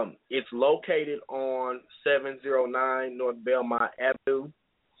 It's located on 709 North Belmont Avenue,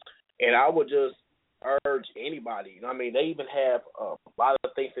 and I would just urge anybody. I mean, they even have a lot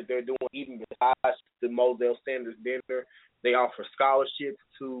of things that they're doing, even besides the Moselle Sanders Dinner. They offer scholarships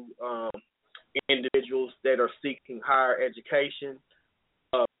to individuals that are seeking higher education.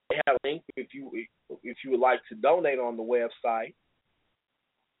 They have a link if you would like to donate on the website,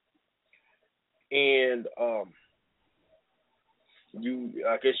 and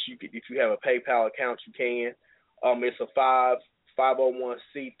I guess you could, if you have a PayPal account, you can. It's a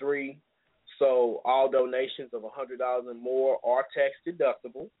 501c3, so all donations of $100 and more are tax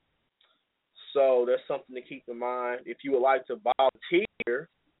deductible. So that's something to keep in mind. If you would like to volunteer,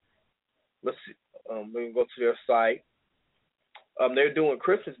 let's see, we're gonna go to their site. They're doing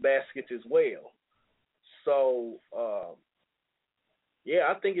Christmas baskets as well. So yeah,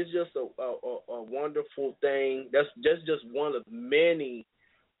 I think it's just a wonderful thing. That's just one of many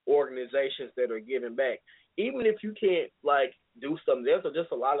organizations that are giving back. Even if you can't do something, there's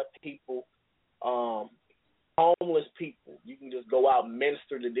just a lot of people, homeless people. You can just go out and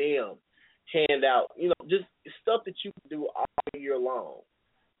minister to them, hand out, just stuff that you can do all year long.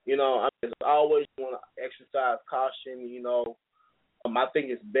 I just always want to exercise caution. I think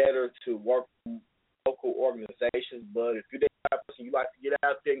it's better to work with local organizations, but if you're that type of person, you like to get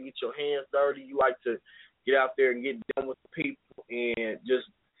out there and get your hands dirty, you like to get out there and get done with the people and just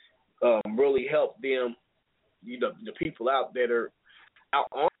really help them, the people out that are out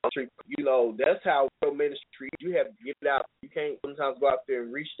on the street. That's how real ministry, you have to get out. You can't sometimes go out there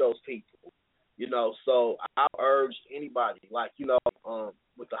and reach those people. So I urge anybody,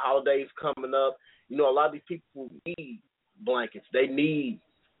 with the holidays coming up, a lot of these people need blankets. They need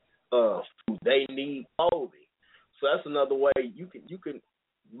food. They need clothing. So that's another way you can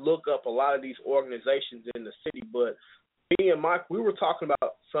look up a lot of these organizations in the city. But me and Mike, we were talking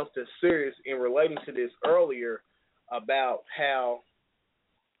about something serious in relating to this earlier about how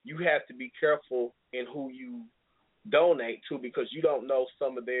you have to be careful in who you donate to, because you don't know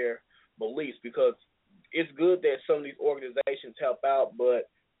some of their beliefs. Because it's good that some of these organizations help out, but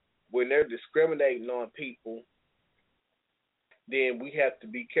when they're discriminating on people, then we have to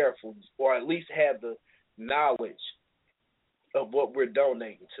be careful, or at least have the knowledge of what we're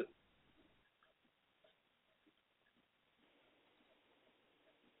donating to.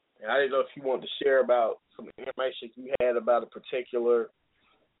 And I didn't know if you wanted to share about some information you had about a particular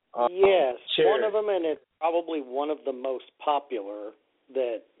yes, charity. One of them, and it's probably one of the most popular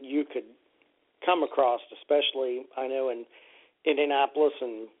that you could come across, especially, I know, in Indianapolis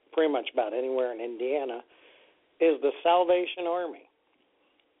and pretty much about anywhere in Indiana, is the Salvation Army,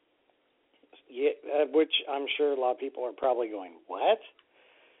 which I'm sure a lot of people are probably going, what?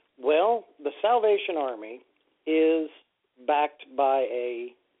 Well, the Salvation Army is backed by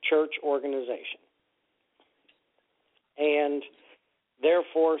a church organization, and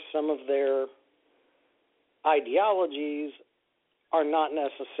therefore some of their ideologies are not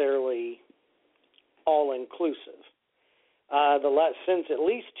necessarily all-inclusive. Since at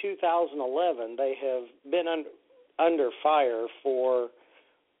least 2011, they have been under fire for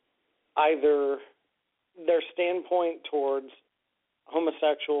either their standpoint towards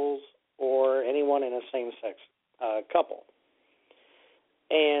homosexuals or anyone in a same-sex couple.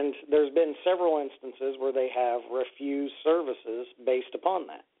 And there's been several instances where they have refused services based upon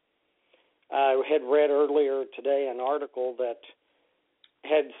that. I had read earlier today an article that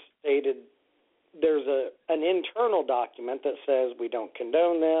had stated there's an internal document that says we don't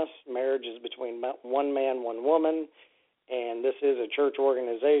condone this. Marriage is between one man, one woman, and this is a church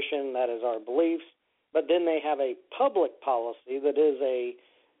organization. That is our beliefs. But then they have a public policy that is a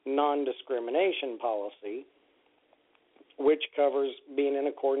non-discrimination policy, which covers being in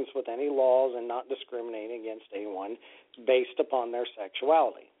accordance with any laws and not discriminating against anyone based upon their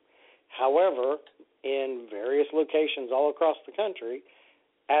sexuality. However, in various locations all across the country,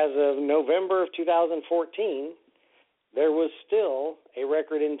 as of November of 2014, there was still a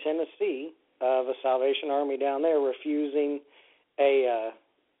record in Tennessee of a Salvation Army down there refusing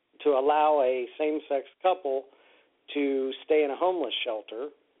to allow a same-sex couple to stay in a homeless shelter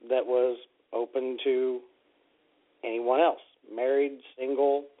that was open to anyone else, married,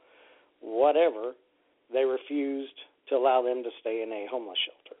 single, whatever. They refused to allow them to stay in a homeless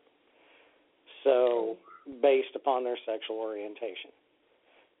shelter. So, based upon their sexual orientation.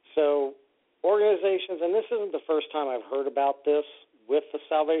 So, organizations, and this isn't the first time I've heard about this with the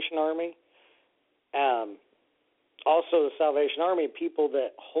Salvation Army. Also, the Salvation Army, people that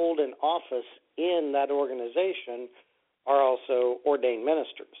hold an office in that organization are also ordained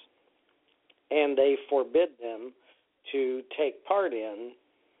ministers. And they forbid them to take part in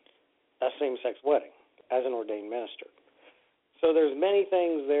a same-sex wedding as an ordained minister. So there's many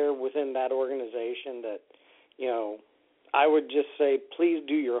things there within that organization that, I would just say please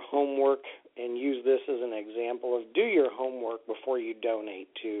do your homework and use this as an example of do your homework before you donate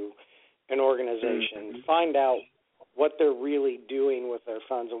to an organization. Mm-hmm. Find out what they're really doing with their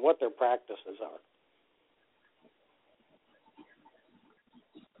funds and what their practices are.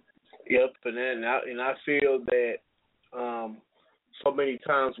 Yep, and I feel that so many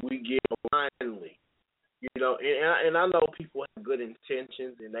times we give blindly, and I know people have good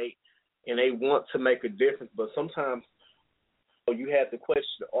intentions and they want to make a difference, but sometimes you have to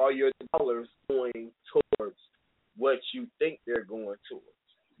question: are your dollars going towards what you think they're going towards?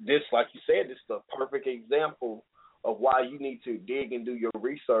 This, like you said, this is a perfect example of why you need to dig and do your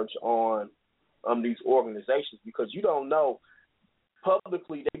research on these organizations, because you don't know.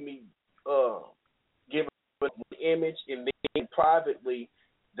 Publicly, they may give an image, and then privately,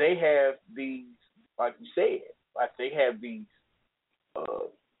 they have these, like you said, they have these,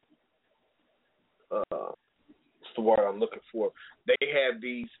 what's the word I'm looking for? They have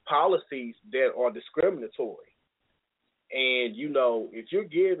these policies that are discriminatory. And, if you're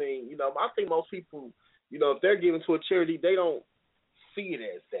giving, I think most people, if they're giving to a charity, they don't see it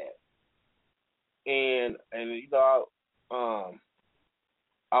as that. And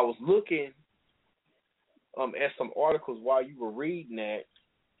I was looking at some articles while you were reading that,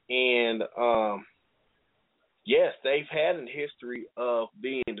 and yes, they've had a history of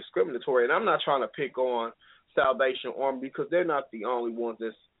being discriminatory. And I'm not trying to pick on Salvation Army because they're not the only ones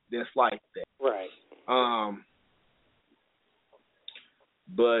that's like that. Right.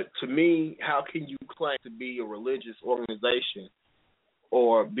 But to me, how can you claim to be a religious organization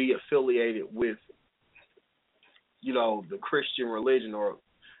or be affiliated with, the Christian religion or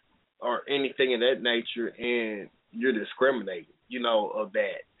anything of that nature, and you're discriminating, of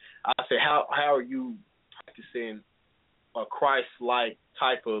that? I say, how are you practicing a Christ-like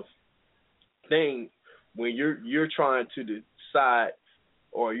type of thing when you're trying to decide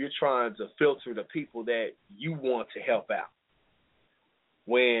or you're trying to filter the people that you want to help out?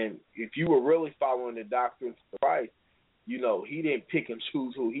 When if you were really following the doctrines of Christ, he didn't pick and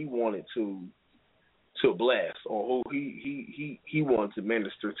choose who he wanted to bless or who he wanted to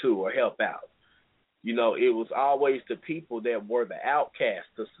minister to or help out. It was always the people that were the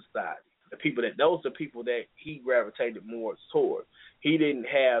outcasts of society. Those are the people that he gravitated more toward. He didn't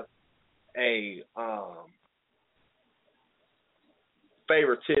have a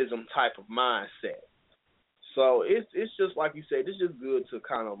favoritism type of mindset. So it's just like you said, it's just good to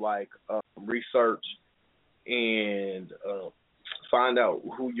kind of like research and find out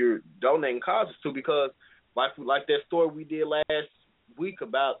who you're donating causes to, because like that story we did last week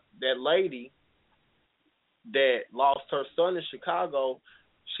about that lady that lost her son in Chicago,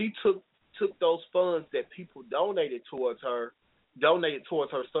 she took those funds that people donated towards her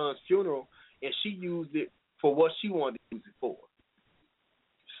son's funeral, and she used it for what she wanted to use it for.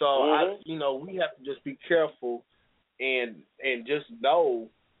 So mm-hmm. We have to just be careful and just know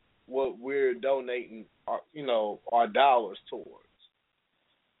what we're donating our dollars towards.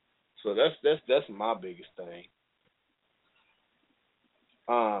 So that's my biggest thing.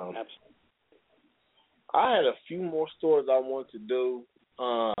 Absolutely. I had a few more stories I wanted to do.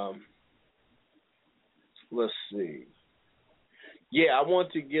 Let's see. Yeah, I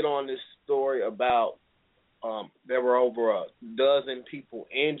want to get on this story about there were over a dozen people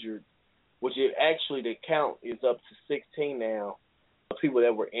injured, which the count is up to 16 now, of people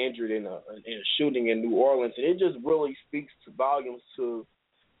that were injured in a shooting in New Orleans. And it just really speaks to volumes to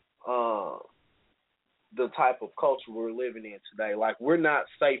the type of culture we're living in today. Like, we're not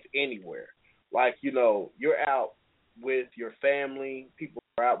safe anywhere. Like, you're out with your family, people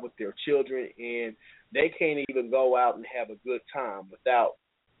are out with their children, and they can't even go out and have a good time without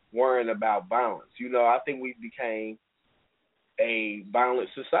worrying about violence. I think we became a violent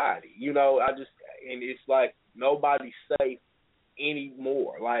society. And it's like nobody's safe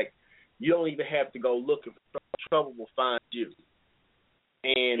anymore. Like, you don't even have to go looking for trouble will find you.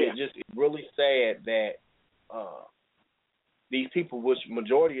 And it's really sad that these people, which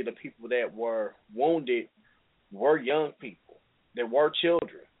majority of the people that were wounded were young people, that were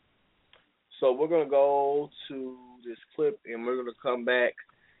children. So we're going to go to this clip, and we're going to come back,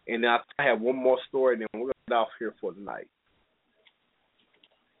 and I have one more story, and then we're going to get off here for the night.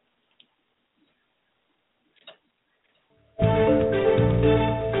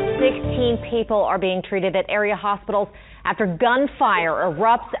 16 people are being treated at area hospitals after gunfire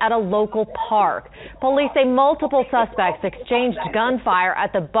erupts at a local park. Police say multiple suspects exchanged gunfire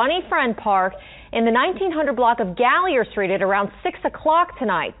at the Bunny Friend Park in the 1900 block of Gallier Street at around 6 o'clock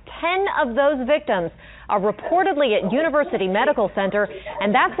tonight. 10 of those victims are reportedly at University Medical Center,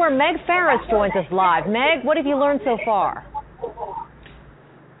 and that's where Meg Ferris joins us live. Meg, what have you learned so far?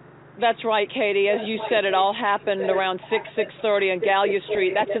 That's right, Katie. As you said, it all happened around 6:30 on Gallier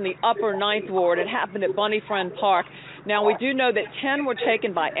Street. That's in the upper 9th Ward. It happened at Bunny Friend Park. Now, we do know that 10 were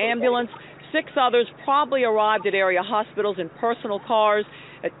taken by ambulance. 6 others probably arrived at area hospitals in personal cars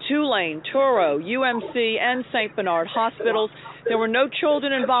at Tulane, Truro, UMC, and St. Bernard hospitals. There were no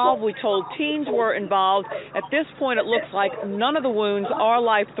children involved. We told teens were involved. At this point, it looks like none of the wounds are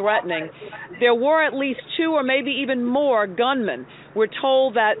life-threatening. There were at least 2 or maybe even more gunmen. We're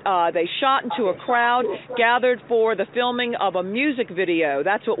told that they shot into a crowd gathered for the filming of a music video.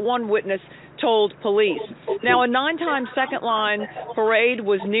 That's what one witness told police. Now, a 9-time second line parade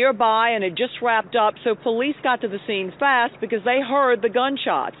was nearby and had just wrapped up, so police got to the scene fast because they heard the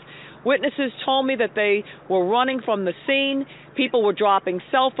gunshots. Witnesses told me that they were running from the scene. People were dropping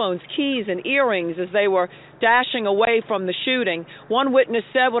cell phones, keys, and earrings as they were dashing away from the shooting. One witness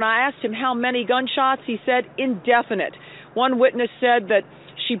said, when I asked him how many gunshots, he said indefinite. One witness said that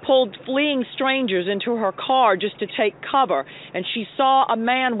she pulled fleeing strangers into her car just to take cover, and she saw a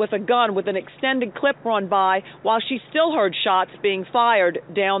man with a gun with an extended clip run by while she still heard shots being fired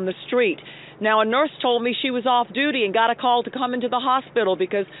down the street. Now, a nurse told me she was off duty and got a call to come into the hospital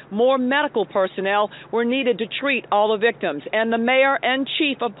because more medical personnel were needed to treat all the victims, and the mayor and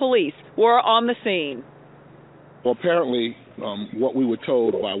chief of police were on the scene. Well, apparently, what we were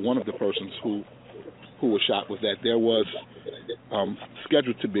told by one of the persons who was shot was that there was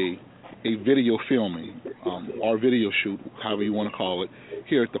scheduled to be a video filming or video shoot, however you want to call it,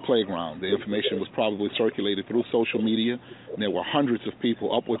 here at the playground. The information was probably circulated through social media, and there were hundreds of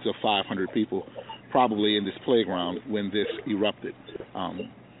people, upwards of 500 people, probably in this playground when this erupted.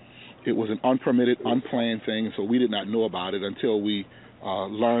 It was an unpermitted, unplanned thing, so we did not know about it until we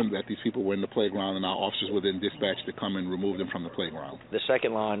learned that these people were in the playground, and our officers were then dispatched to come and remove them from the playground. The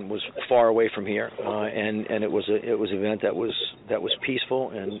second line was far away from here, and it was an event that was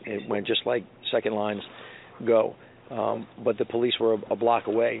peaceful, and it went just like second lines go. But the police were a block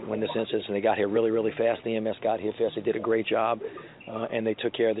away when this incident, and they got here really, really fast. The EMS got here fast. They did a great job, and they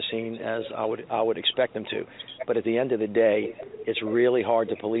took care of the scene as I would expect them to. But at the end of the day, it's really hard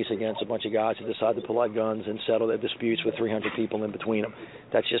to police against a bunch of guys who decide to pull out guns and settle their disputes with 300 people in between them.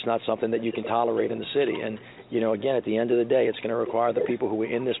 That's just not something that you can tolerate in the city. And, again, at the end of the day, it's going to require the people who were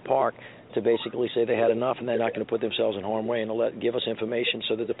in this park to basically say they had enough and they're not going to put themselves in harm's way and to give us information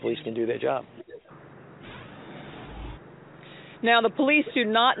so that the police can do their job. Now, the police do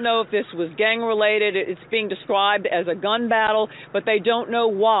not know if this was gang-related. It's being described as a gun battle, but they don't know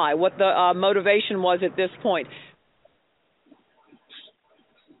why, what the motivation was at this point.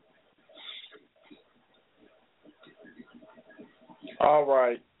 All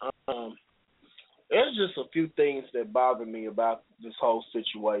right. There's just a few things that bother me about this whole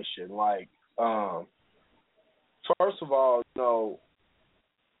situation. Like, first of all,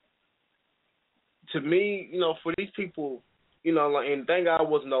 to me, for these people, and thank God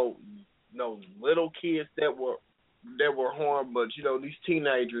was no little kids that were harmed, but these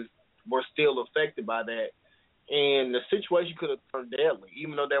teenagers were still affected by that, and the situation could have turned deadly,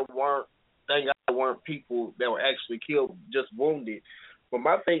 even though thank God there weren't people that were actually killed, just wounded. But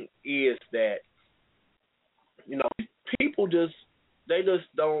my thing is that people just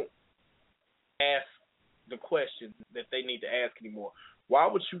don't ask the questions that they need to ask anymore. Why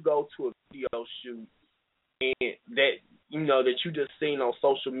would you go to a video shoot and that you just seen on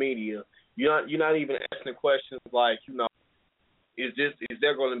social media? You're not even asking questions like, is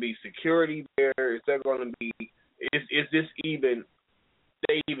there going to be security there? Is there going to be is this even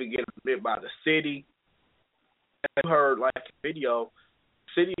they even get bit by the city? I heard like a video,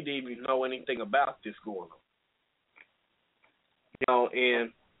 the city didn't even know anything about this going on.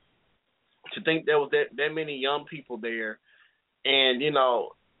 And to think there was that many young people there, and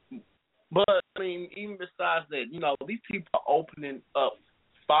but I mean, even besides that, these people are opening up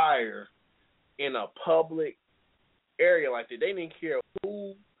fire in a public area like that. They didn't care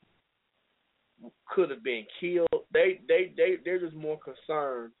who could have been killed. They're just more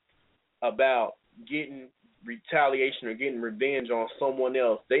concerned about getting retaliation or getting revenge on someone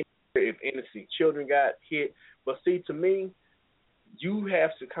else. They care if innocent children got hit. But see, to me, you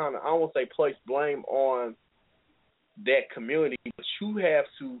have to kind of, I won't say place blame on that community, but you have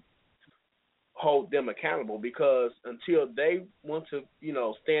to hold them accountable, because until they want to,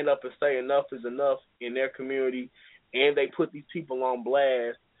 stand up and say enough is enough in their community, and they put these people on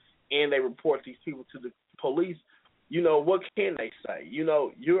blast, and they report these people to the police, what can they say?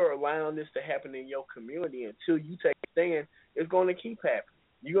 You're allowing this to happen in your community. Until you take a stand, it's going to keep happening.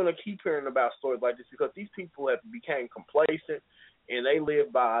 You're going to keep hearing about stories like this, because these people have become complacent, and they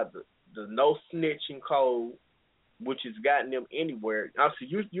live by the no snitching code, which has gotten them anywhere.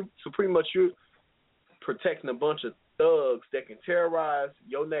 Obviously, so pretty much you're protecting a bunch of thugs that can terrorize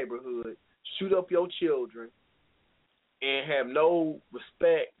your neighborhood, shoot up your children, and have no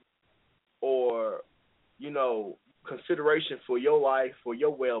respect or, consideration for your life, for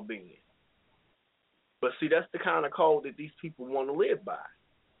your well-being. But see, that's the kind of code that these people want to live by.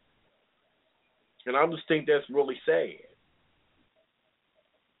 And I just think that's really sad.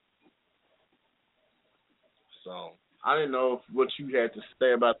 So I didn't know what you had to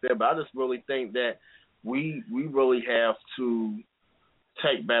say about that, but I just really think that we really have to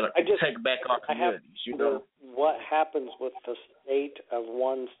take back our communities. What happens with the state of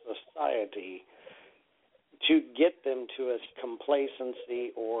one's society to get them to a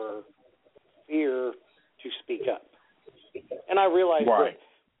complacency or fear to speak up? And I realize that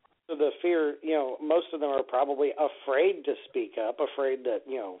the fear, most of them are probably afraid to speak up, afraid that,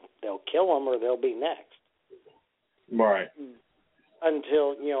 they'll kill them or they'll be next. Right.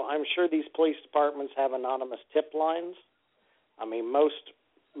 Until, I'm sure these police departments have anonymous tip lines. I mean, most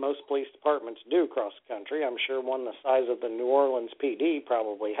police departments do across the country. I'm sure one the size of the New Orleans PD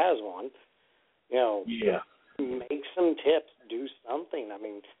probably has one. Make some tips, do something. I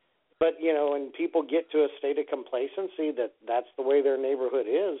mean, but, when people get to a state of complacency that that's the way their neighborhood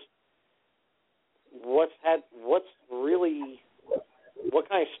is, what kind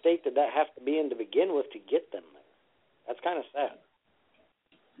of state did that have to be in to begin with to get them there? That's kind of sad.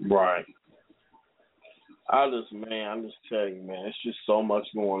 Right. I'm just telling you, man, it's just so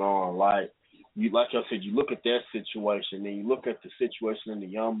much going on. Like I said, you look at that situation, then you look at the situation in the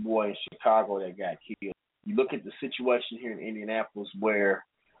young boy in Chicago that got killed. You look at the situation here in Indianapolis where,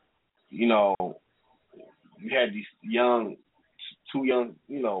 you had these two young,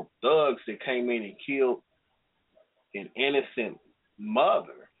 thugs that came in and killed an innocent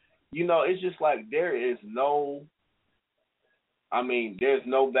mother. It's just like there's no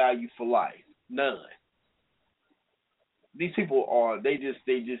value for life. None. These people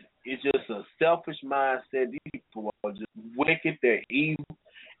it's just a selfish mindset. These people are just wicked, they're evil,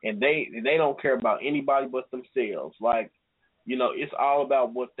 and they don't care about anybody but themselves. Like, it's all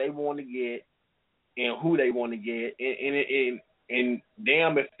about what they want to get and who they want to get, and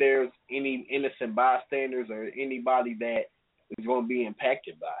damn if there's any innocent bystanders or anybody that is going to be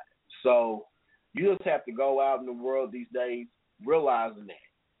impacted by it. So you just have to go out in the world these days realizing that,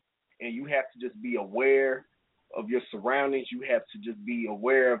 and you have to just be aware of your surroundings. You have to just be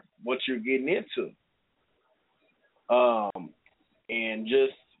aware of what you're getting into, and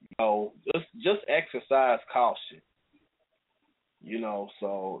just exercise caution.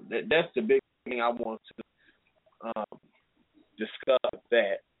 So that's the big thing I want to discuss.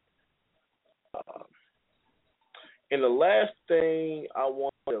 That, and the last thing I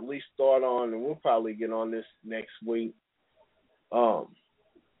want to at least start on, and we'll probably get on this next week.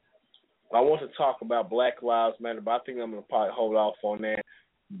 I want to talk about Black Lives Matter, but I think I'm going to probably hold off on that.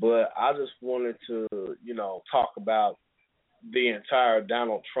 But I just wanted to, talk about the entire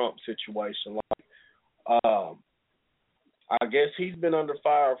Donald Trump situation. I guess he's been under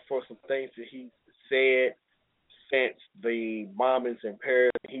fire for some things that he said since the bombings in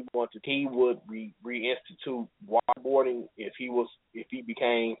Paris. He would reinstitute waterboarding if he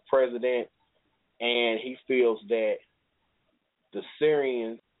became president, and he feels that the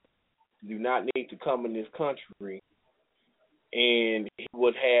Syrians do not need to come in this country, and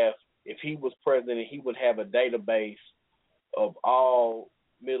if he was president, he would have a database of all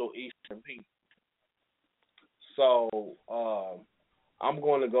Middle Eastern people. So I'm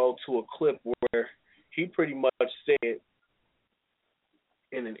going to go to a clip where he pretty much said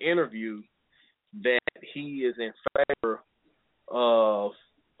in an interview that he is in favor of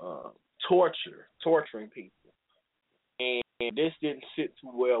torturing people. And this didn't sit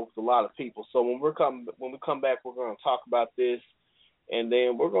too well with a lot of people. So when we come back, we're going to talk about this, and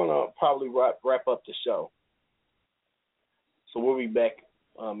then we're going to probably wrap up the show. So we'll be back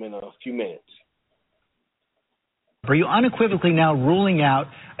in a few minutes. Are you unequivocally now ruling out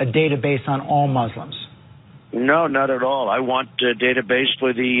a database on all Muslims? No, not at all. I want a database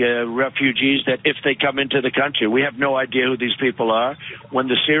for the refugees that if they come into the country. We have no idea who these people are. when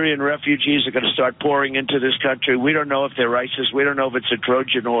the Syrian refugees are going to start pouring into this country. We don't know if they're ISIS. We don't know if it's a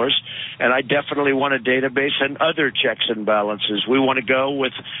Trojan horse. And I definitely want a database and other checks and balances. We want to go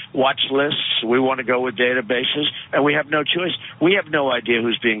with watch lists. We want to go with databases. And we have no choice. We have no idea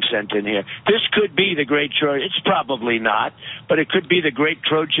who's being sent in here. This could be the great Trojan. It's probably not, but it could be the great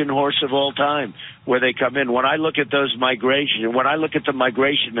Trojan horse of all time where they come in. When I look at those migration, when I look at the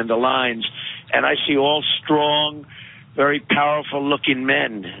migration and the lines, and I see all strong, very powerful-looking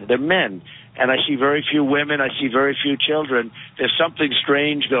men. They're men. And I see very few women. I see very few children. There's something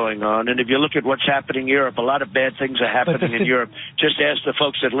strange going on. And if you look at what's happening in Europe, a lot of bad things are happening in Europe. Just ask the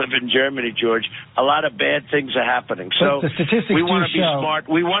folks that live in Germany, George. A lot of bad things are happening. So the statistics we want to be show. smart.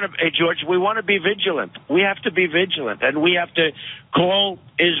 We want to, hey, George, we want to be vigilant. We have to be vigilant. And we have to call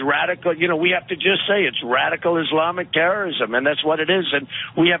is radical. You know, we have to just say it's radical Islamic terrorism, and that's what it is. And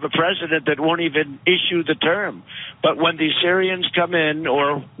we have a president that won't even issue the term. But when these Syrians come in,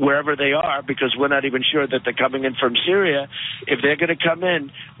 or wherever they are, because we're not even sure that they're coming in from Syria, if they're going to come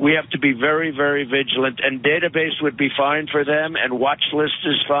in, we have to be very, very vigilant. And database would be fine for them, and watch list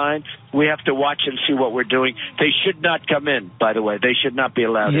is fine. We have to watch and see what we're doing. They should not come in, by the way. They should not be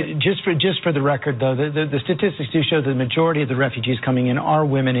allowed in. Just for the record, though, the statistics do show that the majority of the refugees coming in are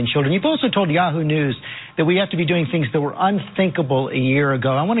women and children. You've also told Yahoo News that we have to be doing things that were unthinkable a year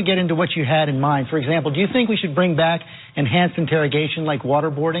ago. I want to get into what you had in mind. For example, do you think we should bring back enhanced interrogation like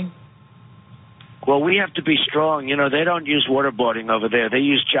waterboarding? Well, we have to be strong. You know, they don't use waterboarding over there. They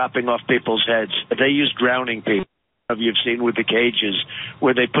use chopping off people's heads. They use drowning people. You've seen with the cages,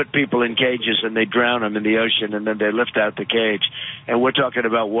 where they put people in cages and they drown them in the ocean and then they lift out the cage. And we're talking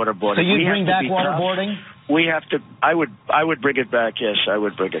about waterboarding. So you bring back waterboarding? We have to. I would bring it back. Yes, I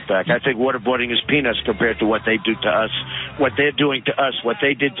would bring it back. I think waterboarding is peanuts compared to what they do to us. What they're doing to us, what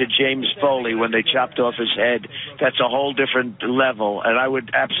they did to James Foley when they chopped off his head, that's a whole different level. And I would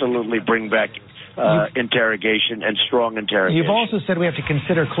absolutely bring back interrogation and strong interrogation. You've also said we have to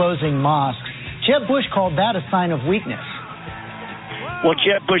consider closing mosques. Jeb Bush called that a sign of weakness. Well,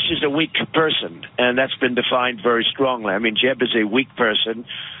 Jeb Bush is a weak person, and that's been defined very strongly. I mean, Jeb is a weak person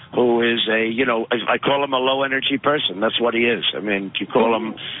who is I call him a low-energy person. That's what he is. I mean, you call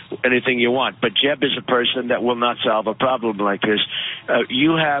him anything you want. But Jeb is a person that will not solve a problem like this.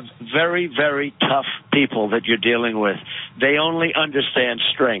 You have very, very tough people that you're dealing with. They only understand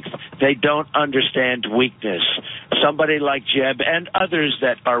strength. They don't understand weakness. Somebody like Jeb and others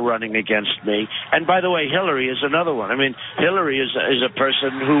that are running against me. And by the way, Hillary is another one. I mean, Hillary is a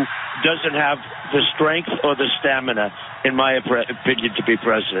person who doesn't have the strength or the stamina, in my opinion, to be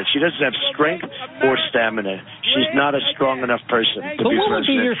president. She doesn't have strength or stamina. She's not a strong enough person to be president. But what would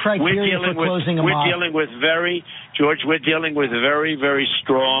be your criteria for closing a mosque? We're dealing with very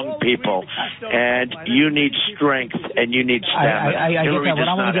strong people, and you need strength and you need stamina. I get that, but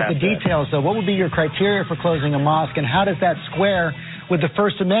I want to get the details, though. What would be your criteria for closing a mosque, and how does that square with the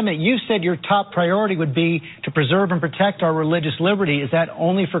First Amendment? You said your top priority would be to preserve and protect our religious liberty. Is that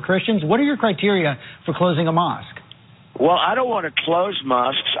only for Christians? What are your criteria for closing a mosque? Well, I don't want to close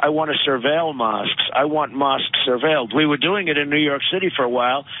mosques. I want to surveil mosques. I want mosques surveilled. We were doing it in New York City for a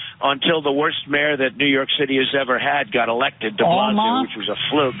while until the worst mayor that New York City has ever had got elected, de Blasio, which was a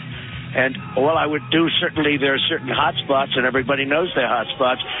fluke. And, well, I would do, certainly there are certain hot spots, and everybody knows they're hot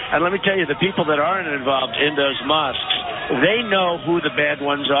spots. And let me tell you, the people that aren't involved in those mosques, they know who the bad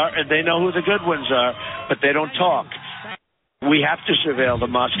ones are, and they know who the good ones are, but they don't talk. We have to surveil the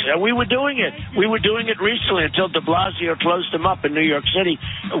mosques. And we were doing it. We were doing it recently until de Blasio closed them up in New York City.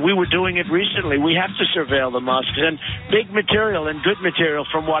 We were doing it recently. We have to surveil the mosques. And big material and good material,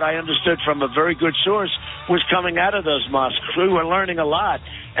 from what I understood from a very good source, was coming out of those mosques. We were learning a lot.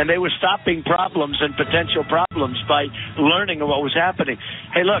 And they were stopping problems and potential problems by learning of what was happening.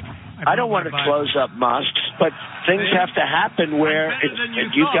 Hey, look, I don't want to close up mosques, but things have to happen where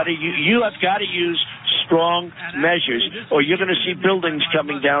you have got to use strong measures, or you're going to see buildings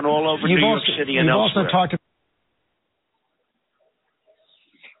coming down all over New York City and elsewhere.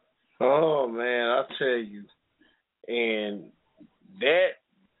 Oh, man, I'll tell you. And that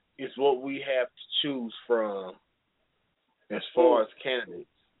is what we have to choose from as far as candidates.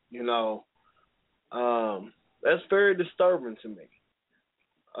 You know, that's very disturbing to me.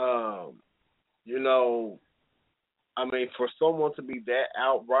 You know, I mean, for someone to be that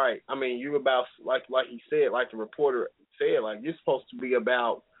outright, I mean, you're about, like he said, like the reporter said, like, you're supposed to be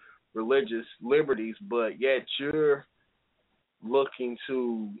about religious liberties, but yet you're looking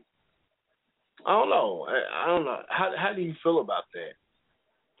to, I don't know. How do you feel about that?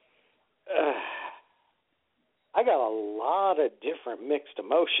 I got a lot of different mixed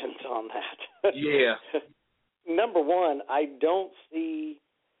emotions on that. Yeah. number one, I don't see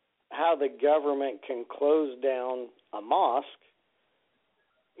how the government can close down a mosque.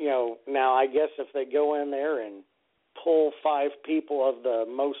 Now I guess if they go in there and pull 5 people of the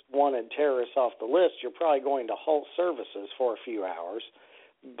most wanted terrorists off the list, you're probably going to halt services for a few hours.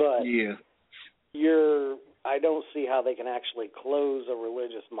 But I don't see how they can actually close a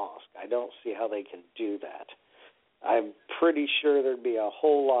religious mosque. I don't see how they can do that. I'm pretty sure there'd be a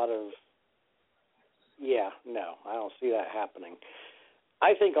whole lot of, no, I don't see that happening.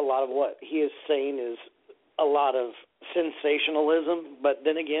 I think a lot of what he is saying is a lot of sensationalism, but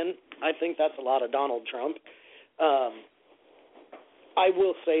then again, I think that's a lot of Donald Trump. I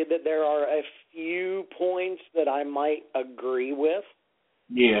will say that there are a few points that I might agree with.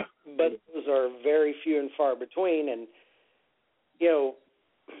 Yeah. But those are very few and far between. And,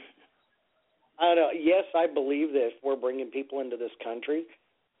 I don't know. Yes, I believe that if we're bringing people into this country,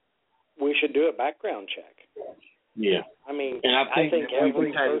 we should do a background check. Yeah. I mean, and I think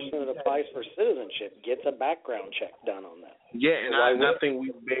every person that applies for citizenship gets a background check done on that. Yeah, and I think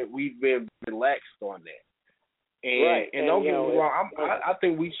we've been relaxed on that. And, right. And don't get me wrong, I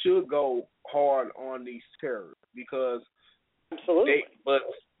think we should go hard on these terrorists because absolutely. But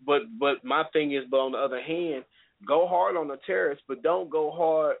my thing is, but on the other hand, go hard on the terrorists, but don't go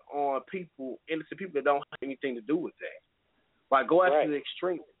hard on innocent people that don't have anything to do with that. Like go after the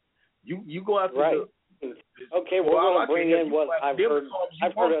extreme. You go after the. Okay, we're going to bring in what I've heard.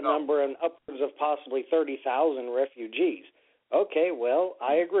 I've heard a number and upwards of possibly 30,000 refugees. Okay, well,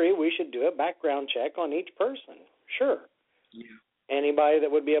 I agree. We should do a background check on each person. Sure. Yeah. Anybody that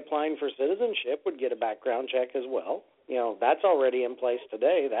would be applying for citizenship would get a background check as well. That's already in place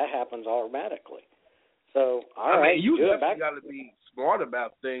today. That happens automatically. So, you definitely got to be smart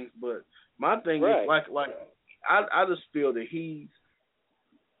about things. But my thing is, like, I just feel that he's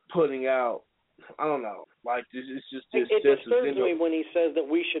putting out. I don't know. Like it's just. It disturbs me when he says that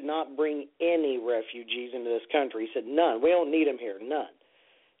we should not bring any refugees into this country. He said none. We don't need them here. None.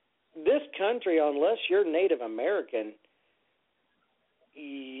 This country, unless you're Native American,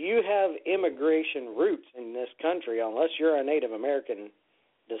 you have immigration roots in this country. Unless you're a Native American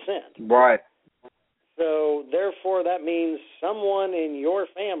descent. Right. So therefore, that means someone in your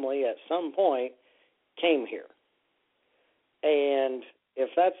family at some point came here, and if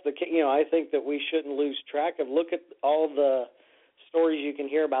that's the case, I think that we shouldn't lose track of. Look at all the stories you can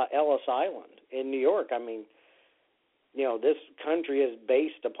hear about Ellis Island in New York. I mean, this country is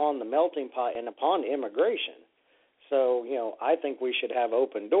based upon the melting pot and upon immigration. So, I think we should have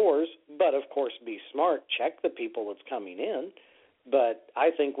open doors, but of course be smart, check the people that's coming in. But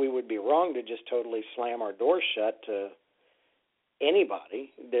I think we would be wrong to just totally slam our doors shut to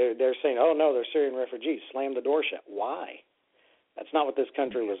anybody. They're saying, oh, no, they're Syrian refugees. Slam the door shut. Why? That's not what this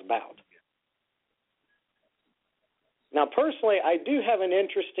country was about. Now, personally, I do have an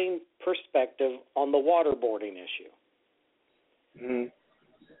interesting perspective on the waterboarding issue. Mm-hmm.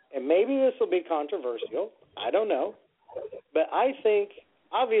 And maybe this will be controversial. I don't know. But I think,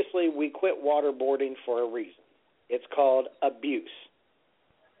 obviously, we quit waterboarding for a reason. It's called abuse.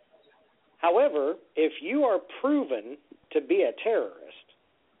 However, if you are proven to be a terrorist,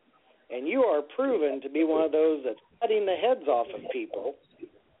 and you are proven to be one of those that's cutting the heads off of people,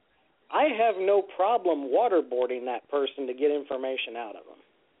 I have no problem waterboarding that person to get information out of them.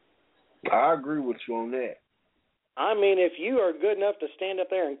 I agree with you on that. I mean, if you are good enough to stand up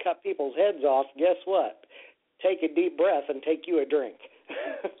there and cut people's heads off, guess what? Take a deep breath and take you a drink.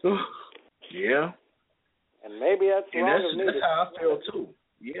 Yeah. And maybe that's wrong of me. That's how I feel too.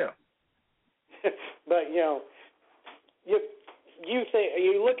 Yeah. But you think,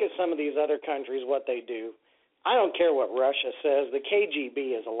 you look at some of these other countries, what they do. I don't care what Russia says. The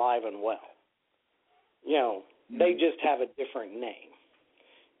KGB is alive and well. They just have a different name.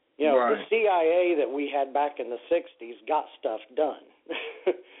 The CIA that we had back in the 60s got stuff done.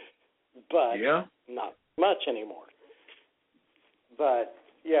 But not much anymore. But,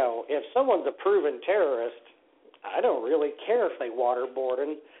 if someone's a proven terrorist, I don't really care if they waterboard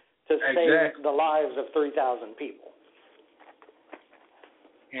them to save the lives of 3,000 people.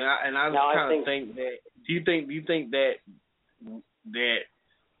 And I kind of think that. Do you think that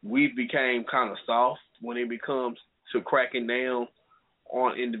we became kind of soft when it becomes to cracking down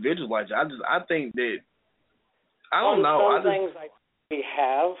on individuals like that? I think that I don't know. Some things we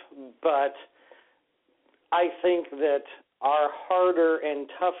have, but I think that our harder and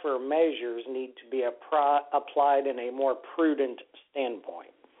tougher measures need to be applied in a more prudent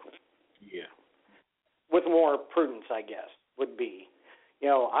standpoint. Yeah. With more prudence, I guess, would be.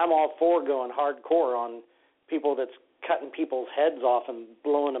 I'm all for going hardcore on people that's cutting people's heads off and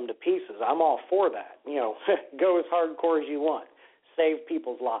blowing them to pieces. I'm all for that. Go as hardcore as you want. Save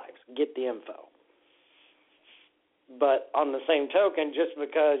people's lives. Get the info. But on the same token, just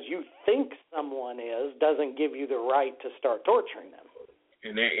because you think someone is doesn't give you the right to start torturing them.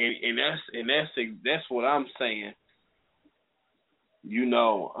 And that's what I'm saying.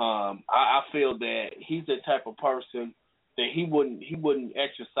 I feel that he's the type of person that he wouldn't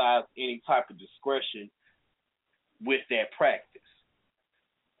exercise any type of discretion with that practice.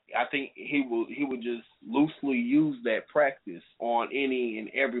 I think he would just loosely use that practice on any and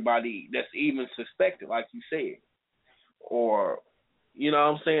everybody that's even suspected, like you said. Or, you know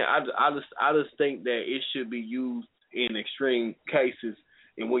what I'm saying? I just think that it should be used in extreme cases,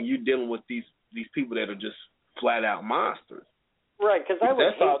 and when you're dealing with these people that are just flat out monsters. Right, because I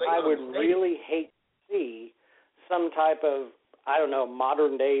would really hate to see some type of, I don't know,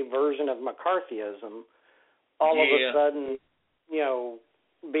 modern day version of McCarthyism all of a sudden,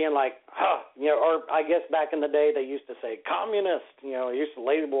 being like, or I guess back in the day they used to say communist, used to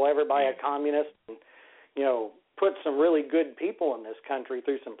label everybody a communist and, put some really good people in this country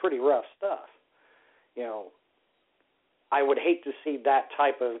through some pretty rough stuff. I would hate to see that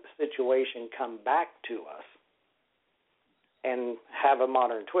type of situation come back to us and have a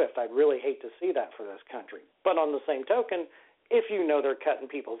modern twist. I'd really hate to see that for this country. But on the same token, if they're cutting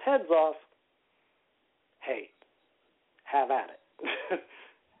people's heads off, hey, have at it.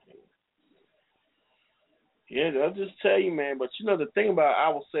 Yeah, I'll just tell you, man. But the thing I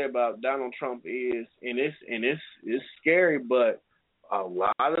will say about Donald Trump is, and it's scary, but a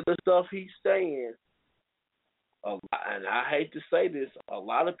lot of the stuff he's saying, and I hate to say this, a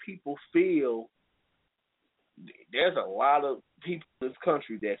lot of people feel. There's a lot of people in this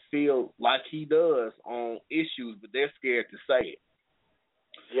country that feel like he does on issues, but they're scared to say it.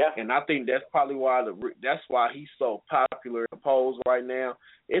 Yeah. And I think that's probably why he's so popular in the polls right now.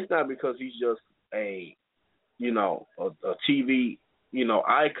 It's not because he's just a TV,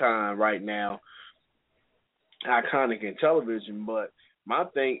 icon right now, iconic in television, but my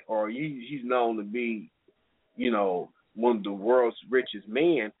thing, he's known to be, one of the world's richest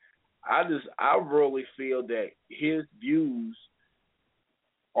men. I really feel that his views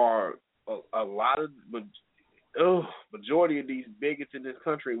are a lot of majority of these bigots in this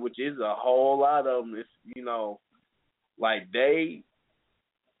country, which is a whole lot of them. It's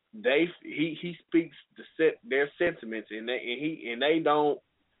he speaks their sentiments, and they don't,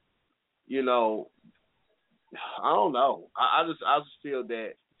 I don't know. I just feel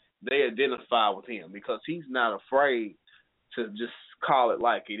that they identify with him because he's not afraid to just call it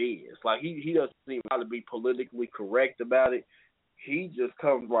like it is. Like he doesn't even try to be politically correct about it. He just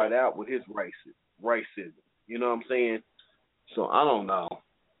comes right out with his racism. You know what I'm saying? So I don't know.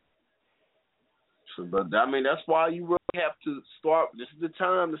 So, but I mean, that's why you really have to start. This is the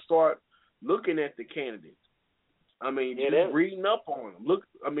time to start looking at the candidates. I mean, just reading up on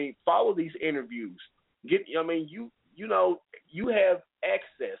them. Follow these interviews. You have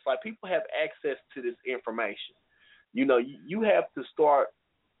access. Like people have access to this information. You have to start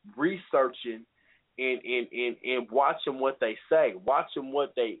researching and watching what they say, watching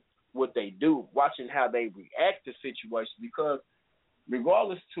what they do, watching how they react to situations. Because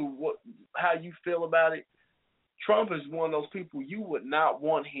regardless to how you feel about it, Trump is one of those people you would not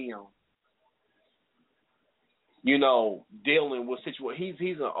want him, dealing with situations.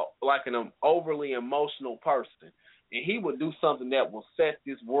 He's like an overly emotional person, and he would do something that will set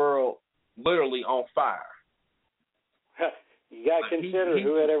this world literally on fire. You got to consider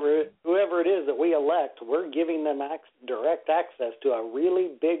whoever it is that we elect, we're giving them direct access to a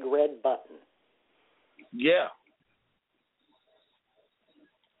really big red button. Yeah.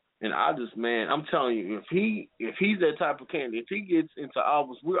 And I'm telling you, if he's that type of candidate, if he gets into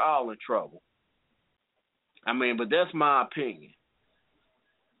office, we're all in trouble. I mean, but that's my opinion.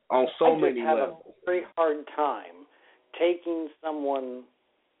 On so many levels. I have a very hard time taking someone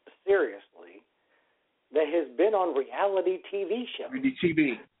seriously that has been on reality TV shows.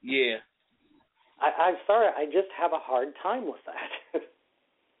 TV, yeah. I'm sorry, I just have a hard time with that.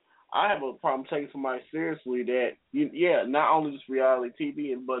 I have a problem taking somebody seriously that, not only just reality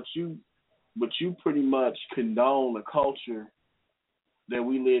TV, but you pretty much condone the culture that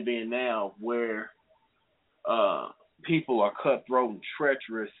we live in now, where people are cutthroat and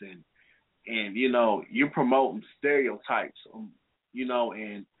treacherous, and you're promoting stereotypes,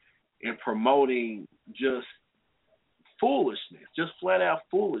 and promoting just foolishness, just flat out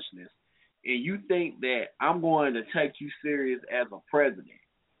foolishness, and you think that I'm going to take you serious as a president.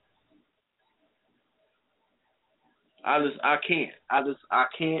 I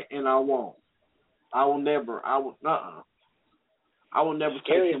can't, and I won't. I will never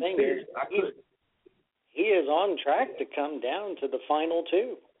take him serious. I couldn't. He is on track to come down to the final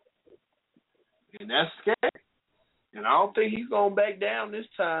two. And that's scary. And I don't think he's going to back down this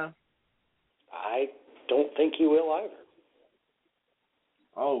time. I don't think he will either.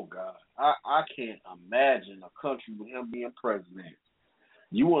 Oh, God. I can't imagine a country with him being president.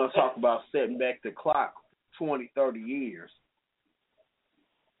 You want to talk about setting back the clock 20, 30 years.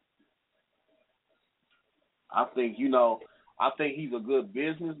 I think he's a good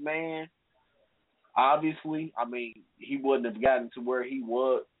businessman. Obviously, I mean, he wouldn't have gotten to where he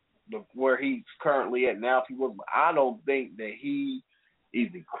was, where he's currently at now if he was. But I don't think that he is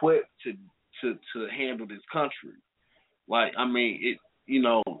equipped to handle this country. Like, I mean,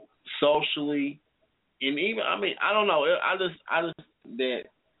 socially, and even, I mean, I don't know. I just that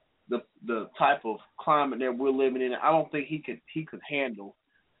the type of climate that we're living in, I don't think he could handle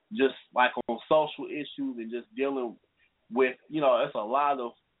just like on social issues and just dealing with, it's a lot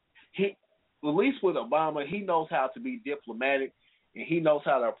of, at least with Obama, he knows how to be diplomatic and he knows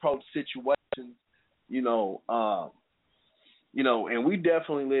how to approach situations, and we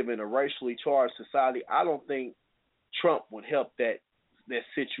definitely live in a racially charged society. I don't think Trump would help that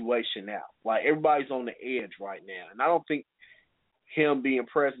situation out. Like, everybody's on the edge right now, and I don't think him being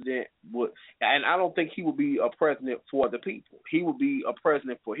president would, and I don't think he would be a president for the people. He would be a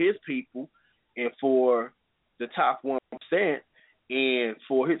president for his people and for the top 1% and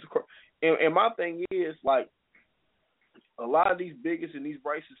for his. And my thing is, like, a lot of these bigots and these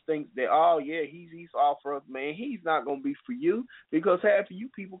racists think that, oh yeah, he's all for us, man. He's not gonna be for you because half of you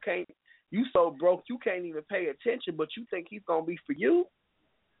people can't. You so broke you can't even pay attention, but you think he's gonna be for you?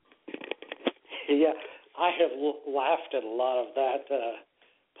 Yeah. I have laughed at a lot of that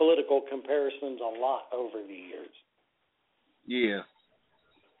political comparisons a lot over the years. Yeah.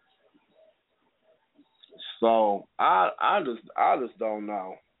 So I just don't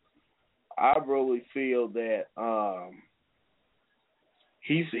know. I really feel that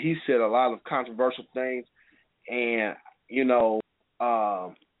he said a lot of controversial things, and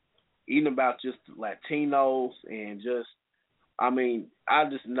even about just Latinos and just, I mean, I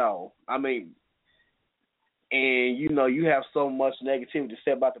just know. I mean. And you have so much negativity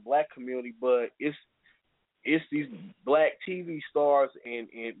said about the black community, but it's these black TV stars and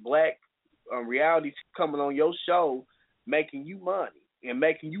black reality coming on your show, making you money and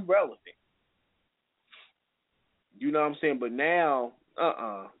making you relevant. You know what I'm saying? But now,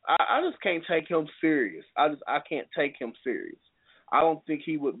 I just can't take him serious. I can't take him serious. I don't think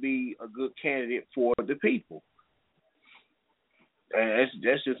he would be a good candidate for the people. And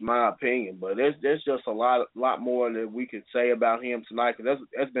that's just my opinion, but there's just a lot more that we could say about him tonight, because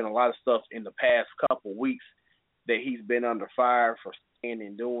there's been a lot of stuff in the past couple weeks that he's been under fire for saying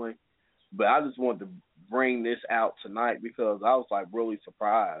and doing. But I just wanted to bring this out tonight because I was like really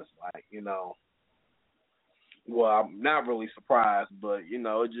surprised, like, well, I'm not really surprised, but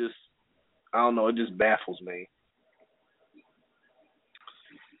it just, I don't know, it just baffles me.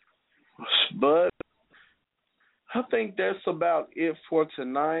 But I think that's about it for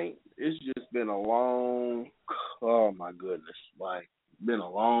tonight. It's just been a long, oh my goodness, like, been a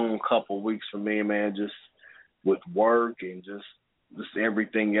long couple of weeks for me, man, just with work and just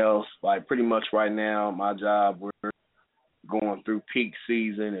everything else. Like, pretty much right now, my job, we're going through peak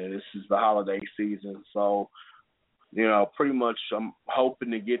season, and this is the holiday season. So, pretty much I'm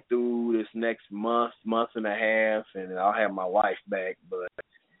hoping to get through this next month and a half, and I'll have my life back. But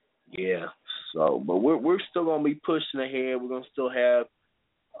yeah, so, but we're still gonna be pushing ahead. We're gonna still have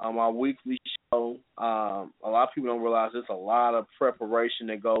our weekly show. A lot of people don't realize there's a lot of preparation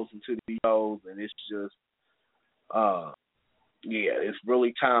that goes into these shows, and it's just, it's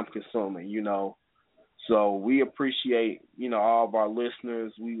really time consuming, So we appreciate, all of our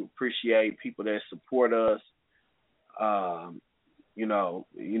listeners. We appreciate people that support us.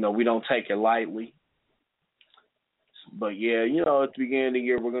 We don't take it lightly. But yeah, at the beginning of the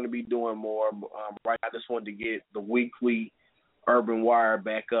year, we're going to be doing more. Right now, I just wanted to get the weekly Urban Wire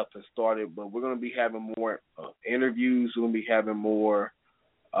back up and started, but we're going to be having more interviews. We're going to be having more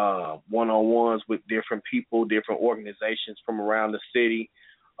one-on-ones with different people, different organizations from around the city.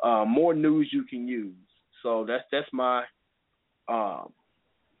 More news you can use. So that's my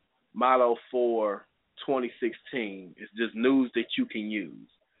motto for 2016. It's just news that you can use.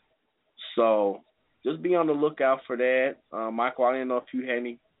 So just be on the lookout for that. Michael, I didn't know if you had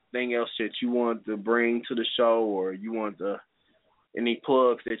anything else that you wanted to bring to the show, or you want any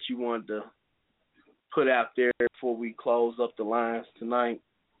plugs that you wanted to put out there before we close up the lines tonight.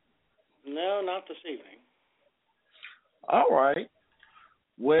 No, not this evening. All right.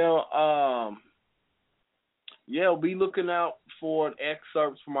 Well, yeah, be looking out for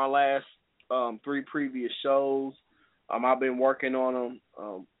excerpts from our last 3 previous shows. I've been working on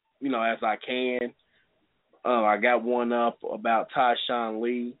them, as I can. I got one up about Tyshawn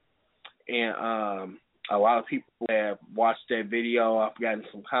Lee, and a lot of people have watched that video. I've gotten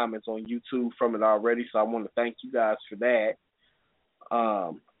some comments on YouTube from it already, so I want to thank you guys for that.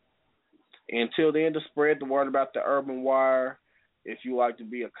 Until then, to spread the word about the Urban Wire. If you like to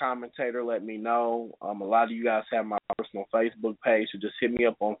be a commentator, let me know. A lot of you guys have my personal Facebook page, so just hit me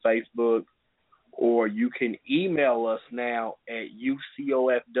up on Facebook. Or you can email us now at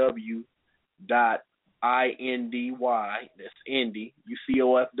ucofw.indy, that's Indy,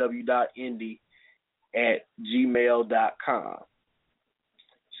 ucofw.indy @gmail.com.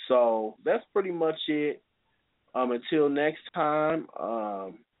 So that's pretty much it. Until next time,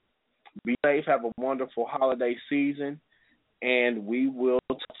 be safe, have a wonderful holiday season, and we will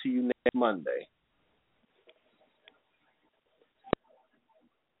talk to you next Monday.